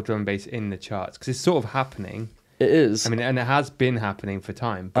D&B, more drum and bass in the charts, because it's sort of happening. It is. I mean, and it has been happening for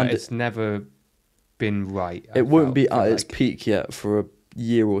time, but it's never been right. It won't be at its peak yet for a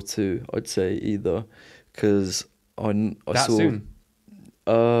year or two, I'd say, either, because I that saw soon.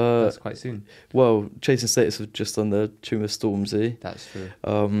 That's quite soon. Well, Chasing Status have just done their tune with Stormzy. That's true.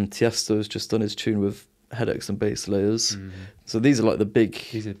 Tiesto's just done his tune with Headaches and Bass Layers. So these are like the big.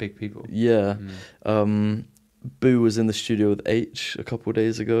 These are big people. Yeah. Boo was in the studio with H a couple of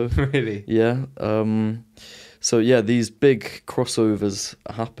days ago. Really? Yeah. So yeah, these big crossovers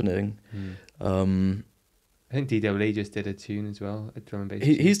are happening. I think DWA just did a tune as well, a drum and bass.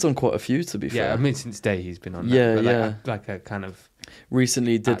 He's done quite a few, to be fair. Yeah, I mean, since day he's been on. Yeah, that, yeah. Like a kind of.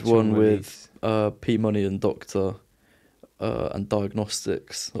 Recently did actual one release. with P Money and Doctor and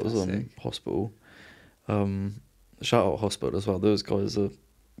Diagnostics. That was That's on sick. Hospital. Shout out Hospital as well. Those guys are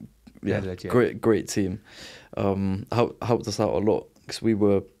legit. great team. Helped us out a lot, because we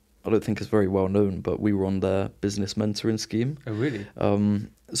were, I don't think it's very well known, but we were on their business mentoring scheme. Oh, really?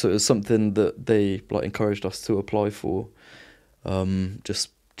 So it was something that they like encouraged us to apply for. Just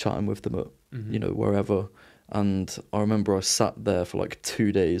chatting with them at wherever. And I remember I sat there for like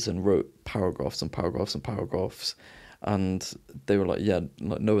 2 days and wrote paragraphs and paragraphs and paragraphs. And they were like, yeah,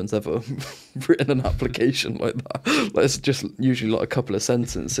 like no one's ever written an application like that. Like, it's just usually like a couple of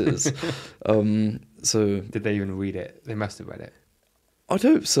sentences. So did they even read it? They must have read it. I'd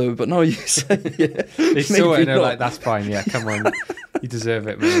hope so, but now you say it. They saw it and they're not. like, that's fine, yeah, come on. You deserve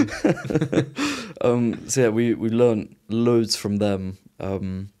it, man. So yeah, we learned loads from them. A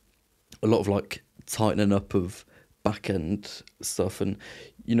lot of like tightening up of back end stuff, and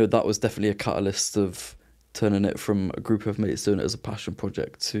that was definitely a catalyst of turning it from a group of mates doing it as a passion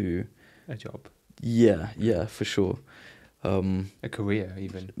project to a job. Yeah, for sure. A career,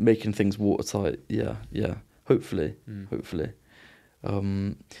 even making things watertight. Yeah. Hopefully.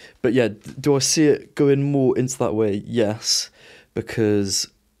 But yeah, do I see it going more into that way? Yes, because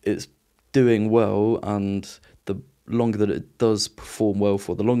it's doing well, and longer that it does perform well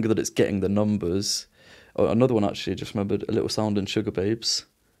for, the longer that it's getting the numbers. Oh, another one actually, just remembered, A Little Sound and Sugar Babes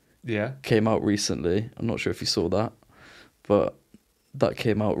Yeah. came out recently. I'm not sure if you saw that, but that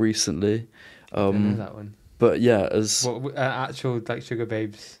came out recently. I don't know that one. But yeah, as What actual like Sugar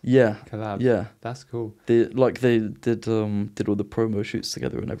Babes yeah, collab? yeah, That's cool. they did all the promo shoots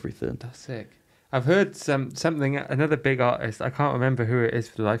together and everything. That's sick. I've heard something. Another big artist. I can't remember who it is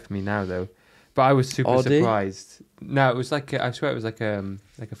for the life of me now though. But I was super RD? surprised. No, it was like I swear it was like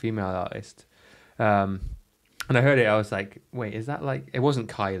a female artist. And I heard it. I was like, wait, is that like? It wasn't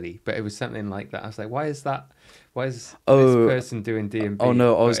Kylie, but it was something like that. I was like, why is that? Why is this person doing D&B? Oh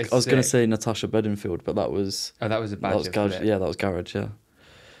no, I was But it's going to sick. say Natasha Bedingfield, but that was Oh, that was a Badger. Garage. Yeah, that was Garage. Yeah.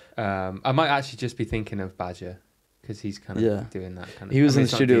 I might actually just be thinking of Badger because he's kind of Yeah. doing that kind of. He was in the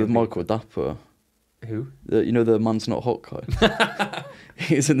it's not studio with D&B. Michael Dapper. Who? You know, the Man's Not Hot guy.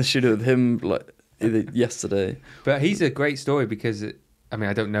 He was in the studio with him like yesterday. But he's a great story because I mean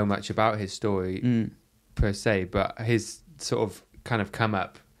I don't know much about his story per se, but his sort of kind of come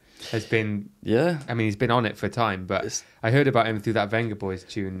up has been. Yeah. I mean he's been on it for time, but I heard about him through that Venga Boys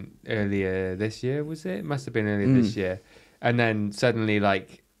tune earlier this year. Was it? It must have been earlier this year, and then suddenly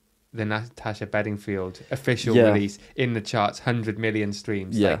like the Natasha Bedingfield official release in the charts, 100 million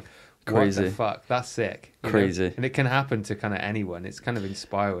streams. Yeah. Like, Crazy. what the fuck? That's sick. you know? Crazy. And it can happen to kind of anyone. It's kind of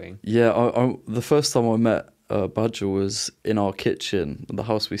inspiring. Yeah, I the first time I met Badger was in our kitchen, the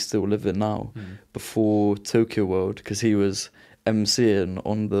house we still live in now, before Tokyo World, because he was MCing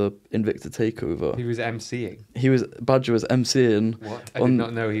on the Invicta takeover. He was MCing. Badger was MCing. What? I did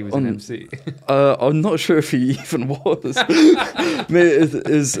not know he was an MC. I'm not sure if he even was. Maybe it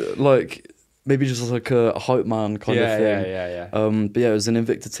is like. Maybe just like a hype man kind of thing. Yeah. But yeah, it was an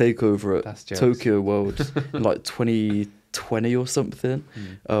Invicta takeover That's at jokes. Tokyo World in like 2020 or something.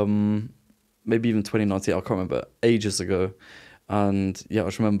 Maybe even 2019, I can't remember, ages ago. And yeah, I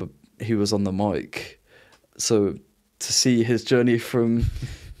just remember he was on the mic. So to see his journey from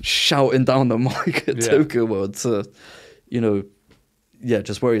shouting down the mic at Tokyo World to,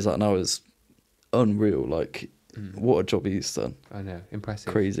 just where he's at now is unreal. Like, what a job he's done. I know,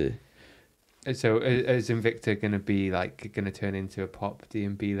 impressive. Crazy. So is Invicta going to turn into a pop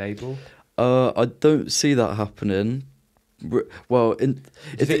D&B label? I don't see that happening. Well, it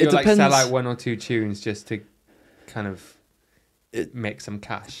depends. Like depends. sell out one or two tunes just to kind of make some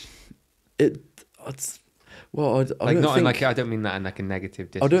cash. I don't mean that in like a negative.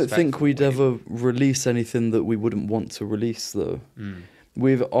 I don't think we'd way. ever release anything that we wouldn't want to release, though.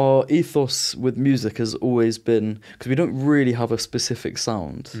 With our ethos with music has always been, because we don't really have a specific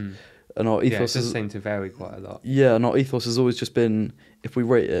sound. And our ethos it does seem to vary quite a lot. Yeah, and our ethos has always just been, if we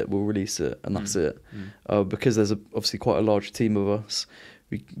rate it, we'll release it, and that's it. Because there's obviously quite a large team of us,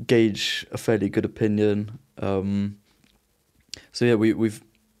 we gauge a fairly good opinion. So yeah, we've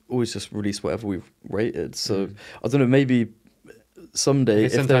always just released whatever we've rated. So I don't know, maybe someday.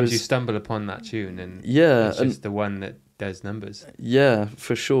 Because sometimes you stumble upon that tune, and it's just the one that does numbers. Yeah,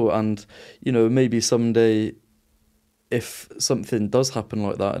 for sure, and maybe someday, if something does happen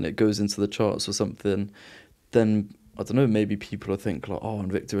like that and it goes into the charts or something, then I don't know, maybe people will think like, oh,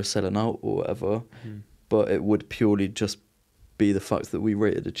 Invicta is selling out or whatever. But it would purely just be the fact that we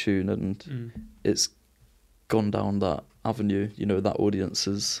rated a tune and it's gone down that avenue. That audience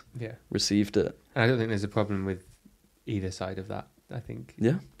has received it. And I don't think there's a problem with either side of that. I think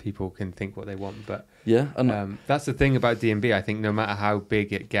people can think what they want, but and that's the thing about D&B. I think no matter how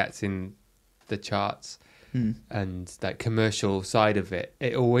big it gets in the charts, and that commercial side of it,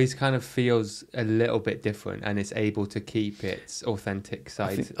 it always kind of feels a little bit different, and it's able to keep its authentic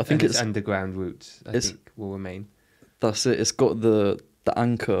side. I think its underground roots I think will remain. That's it. It's got the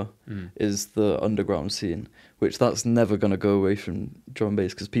anchor is the underground scene, which that's never going to go away from drum and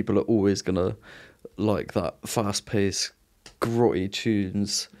bass, because people are always going to like that fast paced grotty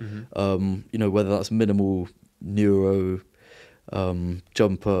tunes. Whether that's minimal, neuro,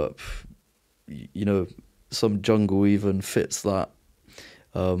 jump up, some jungle even fits that.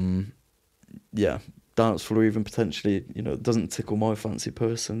 Dance floor even potentially, it doesn't tickle my fancy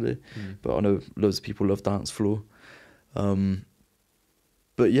personally, but I know loads of people love dance floor.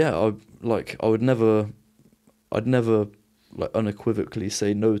 But yeah, I'd never like unequivocally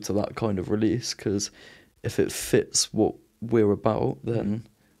say no to that kind of release, because if it fits what we're about, then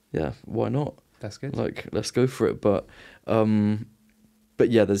yeah, why not? That's good. Like, let's go for it. But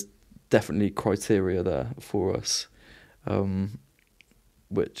yeah, there's definitely criteria there for us,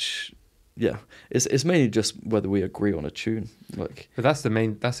 which yeah, it's mainly just whether we agree on a tune. Like, But that's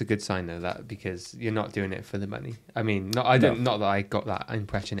a good sign though, that because you're not doing it for the money. I mean, not that I got that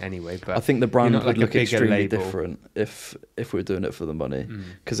impression anyway, but I think the brand not would like a look bigger extremely label. different if we're doing it for the money,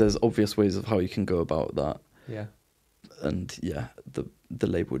 because there's obvious ways of how you can go about that. Yeah. And yeah, the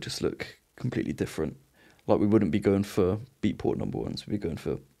label would just look completely different. Like, we wouldn't be going for Beatport number ones, we'd be going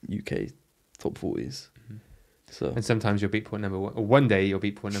for UK top 40s. So And sometimes your Beatport number one, or one day your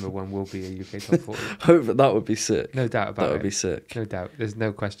Beatport number one will be a UK top 40. hope that would be sick. No doubt about it. That would be sick. No doubt. There's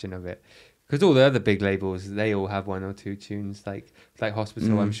no question of it. Because all the other big labels, they all have one or two tunes. Like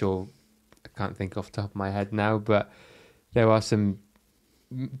Hospital, I'm sure, I can't think off the top of my head now, but there are some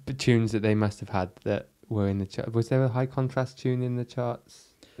tunes that they must have had that were in the chart. Was there a high contrast tune in the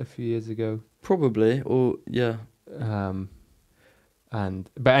charts a few years ago? Probably, or yeah. And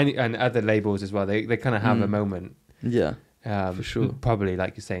other labels as well. They kind of have a moment. Yeah, for sure. Probably,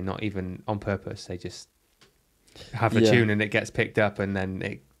 like you say, not even on purpose. They just have a tune and it gets picked up, and then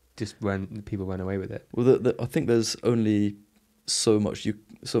it just people run away with it. Well, I think there's only so much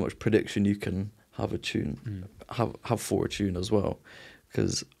prediction you can have a tune, have for a tune as well,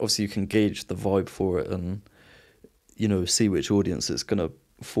 because obviously you can gauge the vibe for it and see which audience it's gonna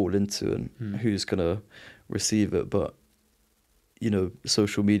fall into and who's gonna receive it. But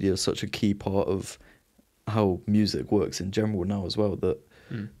social media is such a key part of how music works in general now as well, that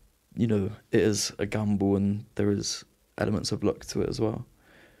it is a gamble and there is elements of luck to it as well.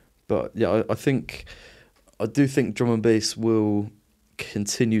 But yeah, I do think drum and bass will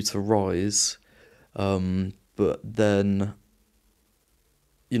continue to rise, but then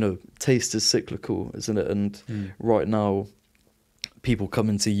taste is cyclical, isn't it? And right now people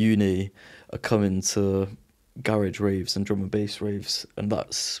coming to uni are coming to garage raves and drum and bass raves, and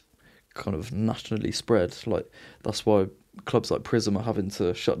that's kind of nationally spread. Like, that's why clubs like Prism are having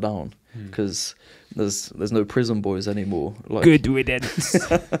to shut down, because there's no Prism boys anymore. Like, good riddance.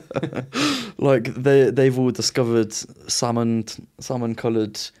 like they've all discovered salmon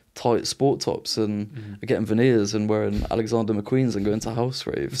coloured tight sport tops and are getting veneers and wearing Alexander McQueen's and going to house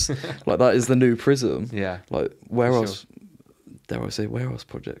raves. Like, that is the new Prism. Yeah. Like, where else? Dare I say, Where Else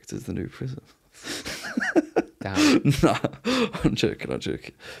Project is the new Prism? Damn. Nah, I'm joking.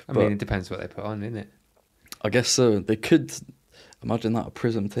 I mean, it depends what they put on, innit? I guess so. They could imagine that a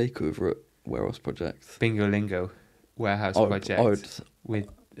Prism takeover at Where Else Project. Bingo Lingo, Warehouse Project with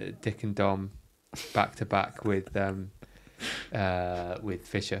Dick and Dom back to back with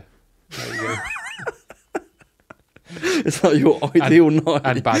Fisher. There you go. It's that your ideal night?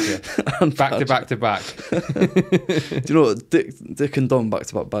 And Badger. And back Badger. to back. Do you know what? Dick and Dom back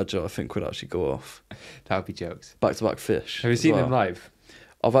to back Badger, I think, would actually go off. That would be jokes. Back to back Fish. Have you seen them live?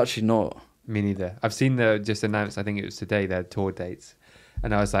 I've actually not. Me neither. I've seen just announced, I think it was today, their tour dates.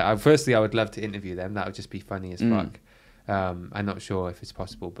 And I was like, firstly, I would love to interview them. That would just be funny as fuck. I'm not sure if it's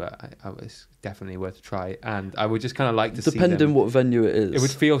possible, but I was definitely worth a try. And I would just kind of like to see them. Depending what venue it is. It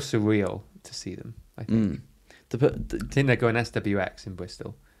would feel surreal to see them, I think. I think they're going SWX in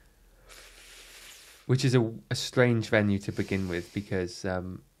Bristol, which is a strange venue to begin with, because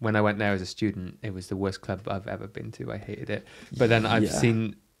when I went there as a student, it was the worst club I've ever been to. I hated it. But then I've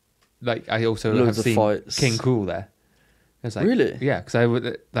seen, I also loads have seen fights. King Cruel there. I was like, really? Yeah, because I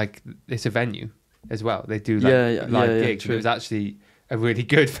would it's a venue as well. They do live gigs. It was actually a really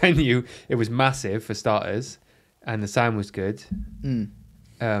good venue. It was massive for starters, and the sound was good.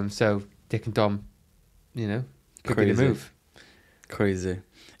 So Dick and Dom, could be the move. Crazy.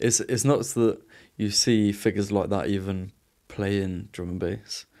 It's nuts that you see figures like that even playing drum and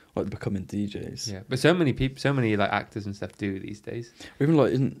bass, like becoming DJs. Yeah, but so many people, so many like actors and stuff do these days. Even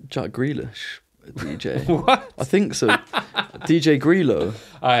like, isn't Jack Grealish a DJ? What? I think so. DJ Greelo.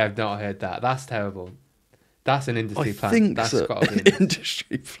 I have not heard that. That's terrible. That's an industry plan. I think That's so. got to be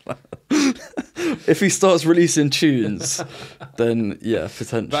Industry plan. If he starts releasing tunes, then yeah,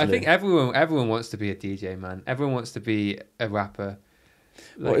 potentially. But I think everyone wants to be a DJ, man. Everyone wants to be a rapper.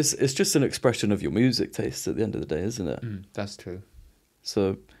 Well, it's just an expression of your music taste at the end of the day, isn't it? That's true.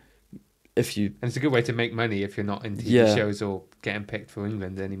 So if you... And it's a good way to make money if you're not in TV shows or getting picked for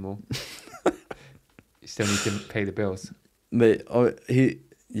England anymore. You still need to pay the bills. Mate,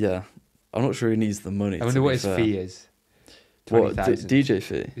 I'm not sure he needs the money. I wonder what his fee is. What, 20,000. DJ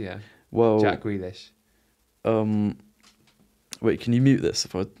fee? Yeah. Well, Jack Grealish. Wait, can you mute this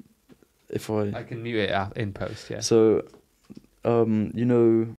if I... I can mute it in post, yeah. So,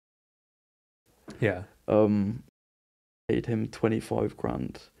 Yeah. Paid him 25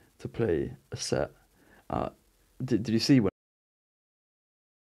 grand to play a set at... Did you see when...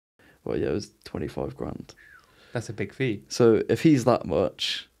 Well, yeah, it was 25 grand. That's a big fee. So if he's that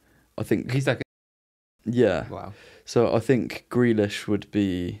much, I think He's like, yeah. wow. So I think Grealish would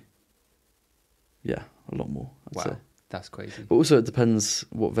be a lot more. I'd say. That's crazy. But also it depends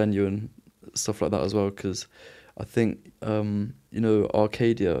what venue and stuff like that as well. Because I think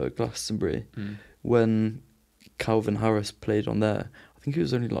Arcadia at Glastonbury, when Calvin Harris played on there, I think it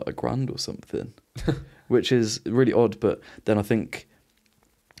was only like £1,000 or something, which is really odd. But then I think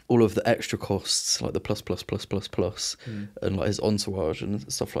all of the extra costs, like the plus, and like his entourage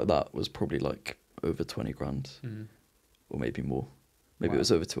and stuff like that, was probably like over 20 grand, or maybe more. Maybe it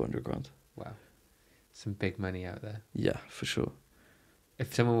was over 200 grand. Wow, some big money out there. Yeah, for sure.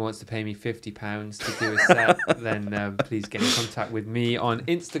 If someone wants to pay me £50 to do a set, then please get in contact with me on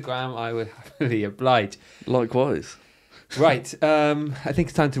Instagram. I would happily oblige. Likewise. Right, I think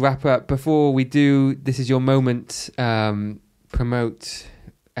it's time to wrap up. Before we do, this is your moment. Promote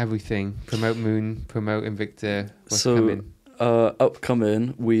everything. Promote Moon. Promote Invicta. What's coming?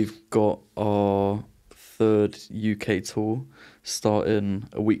 Upcoming, we've got our 3rd UK tour starting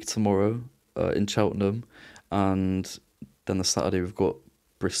a week tomorrow in Cheltenham, and then the Saturday we've got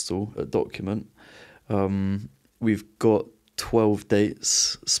Bristol at Document. We've got 12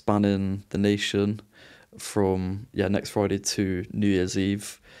 dates spanning the nation from next Friday to New Year's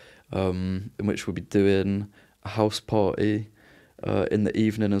Eve, in which we'll be doing a house party in the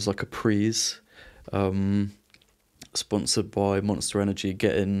evening as like a prees, sponsored by Monster Energy,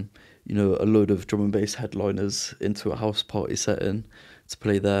 getting a load of drum and bass headliners into a house party setting to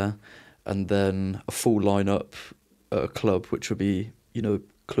play there, and then a full lineup at a club which will be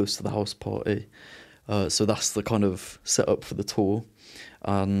close to the house party. So that's the kind of setup for the tour,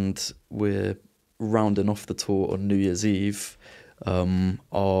 and we're rounding off the tour on New Year's Eve.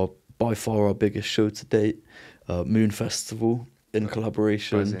 By far our biggest show to date, Moon Festival, in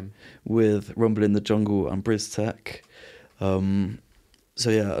collaboration with Rumble in the Jungle and BrizTech.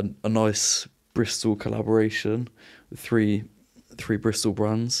 A nice Bristol collaboration with three Bristol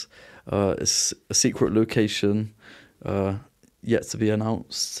brands. It's a secret location, yet to be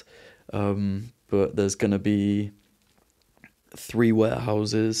announced. But there's going to be 3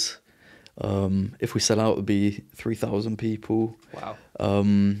 warehouses. If we sell out, it'll be 3,000 people. Wow.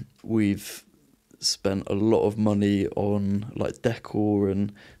 We've spent a lot of money on like decor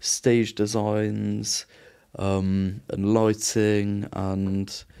and stage designs, and lighting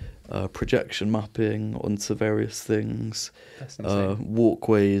and projection mapping onto various things. That's insane.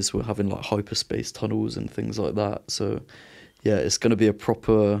 Walkways, we're having like hyperspace tunnels and things like that. So yeah, it's going to be a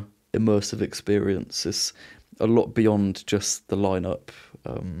proper immersive experience. It's a lot beyond just the lineup.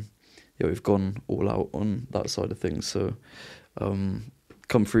 We've gone all out on that side of things. So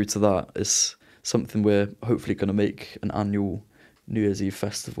come through to that. It's something we're hopefully going to make an annual New Year's Eve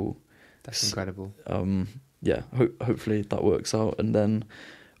festival. That's incredible. Hopefully that works out. And then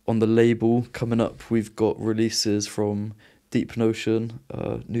on the label coming up, we've got releases from Deep Notion,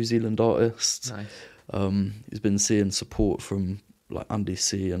 New Zealand artist. Nice. He's been seeing support from like Andy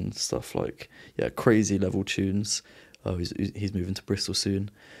C and stuff, like crazy level tunes. He's moving to Bristol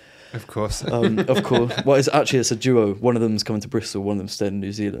soon. Of course. Of course. Well, it's a duo. One of them's coming to Bristol, one of them's staying in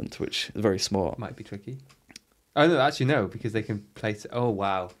New Zealand, which is very smart. Might be tricky. Oh no, actually no, because they can play. Oh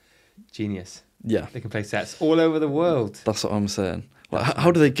wow, genius! Yeah, they can play sets all over the world. That's what I'm saying. Like,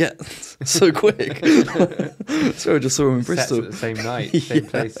 how do they get so quick? So I just saw them in Bristol sets at the same night, same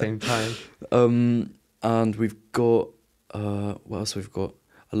place, same time. And we've got what else? We've got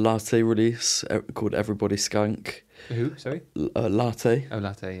a latte release called Everybody Skank. Who? Sorry. Latte. Oh,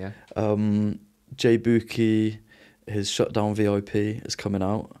 Latte. Yeah. Jay Buki, his Shutdown VIP is coming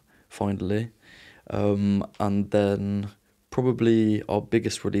out finally. And then probably our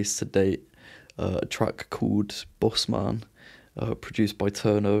biggest release to date, a track called Boss Man, produced by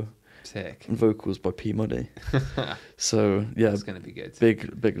Turno. Sick. And vocals by P Money. So yeah, it's gonna be good.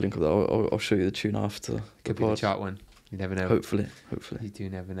 Big link of that. I'll show you the tune after. Could be the chart one. You never know. Hopefully. You do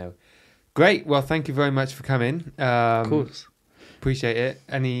never know. Great. Well, thank you very much for coming. Of course. Appreciate it.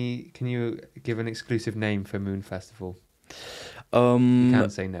 Can you give an exclusive name for Moon Festival? You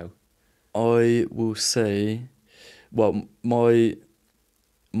can't say no. I will say, well, my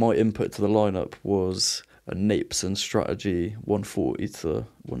input to the lineup was a Napes and Strategy 140 to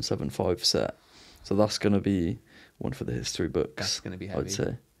 175 set. So that's going to be one for the history books. That's going to be heavy. I'd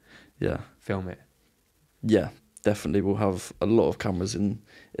say. Yeah. Film it. Yeah, definitely. We'll have a lot of cameras in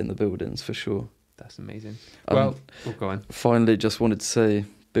the buildings for sure. That's amazing. Well, we'll go on. Finally, just wanted to say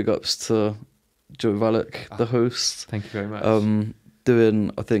big ups to Joe Valek, the host. Thank you very much.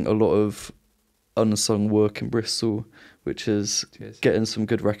 Doing, I think, a lot of unsung work in Bristol, which is getting some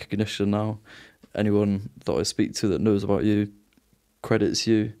good recognition now. Anyone that I speak to that knows about you credits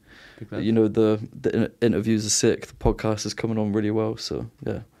you. Big love. You know, the interviews are sick. The podcast is coming on really well. So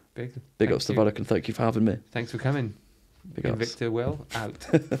yeah, big ups to Valek, and thank you for having me. Thanks for coming. Big ups. Invicta Will out,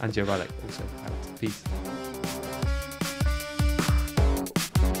 and Joe Valek also out. Peace.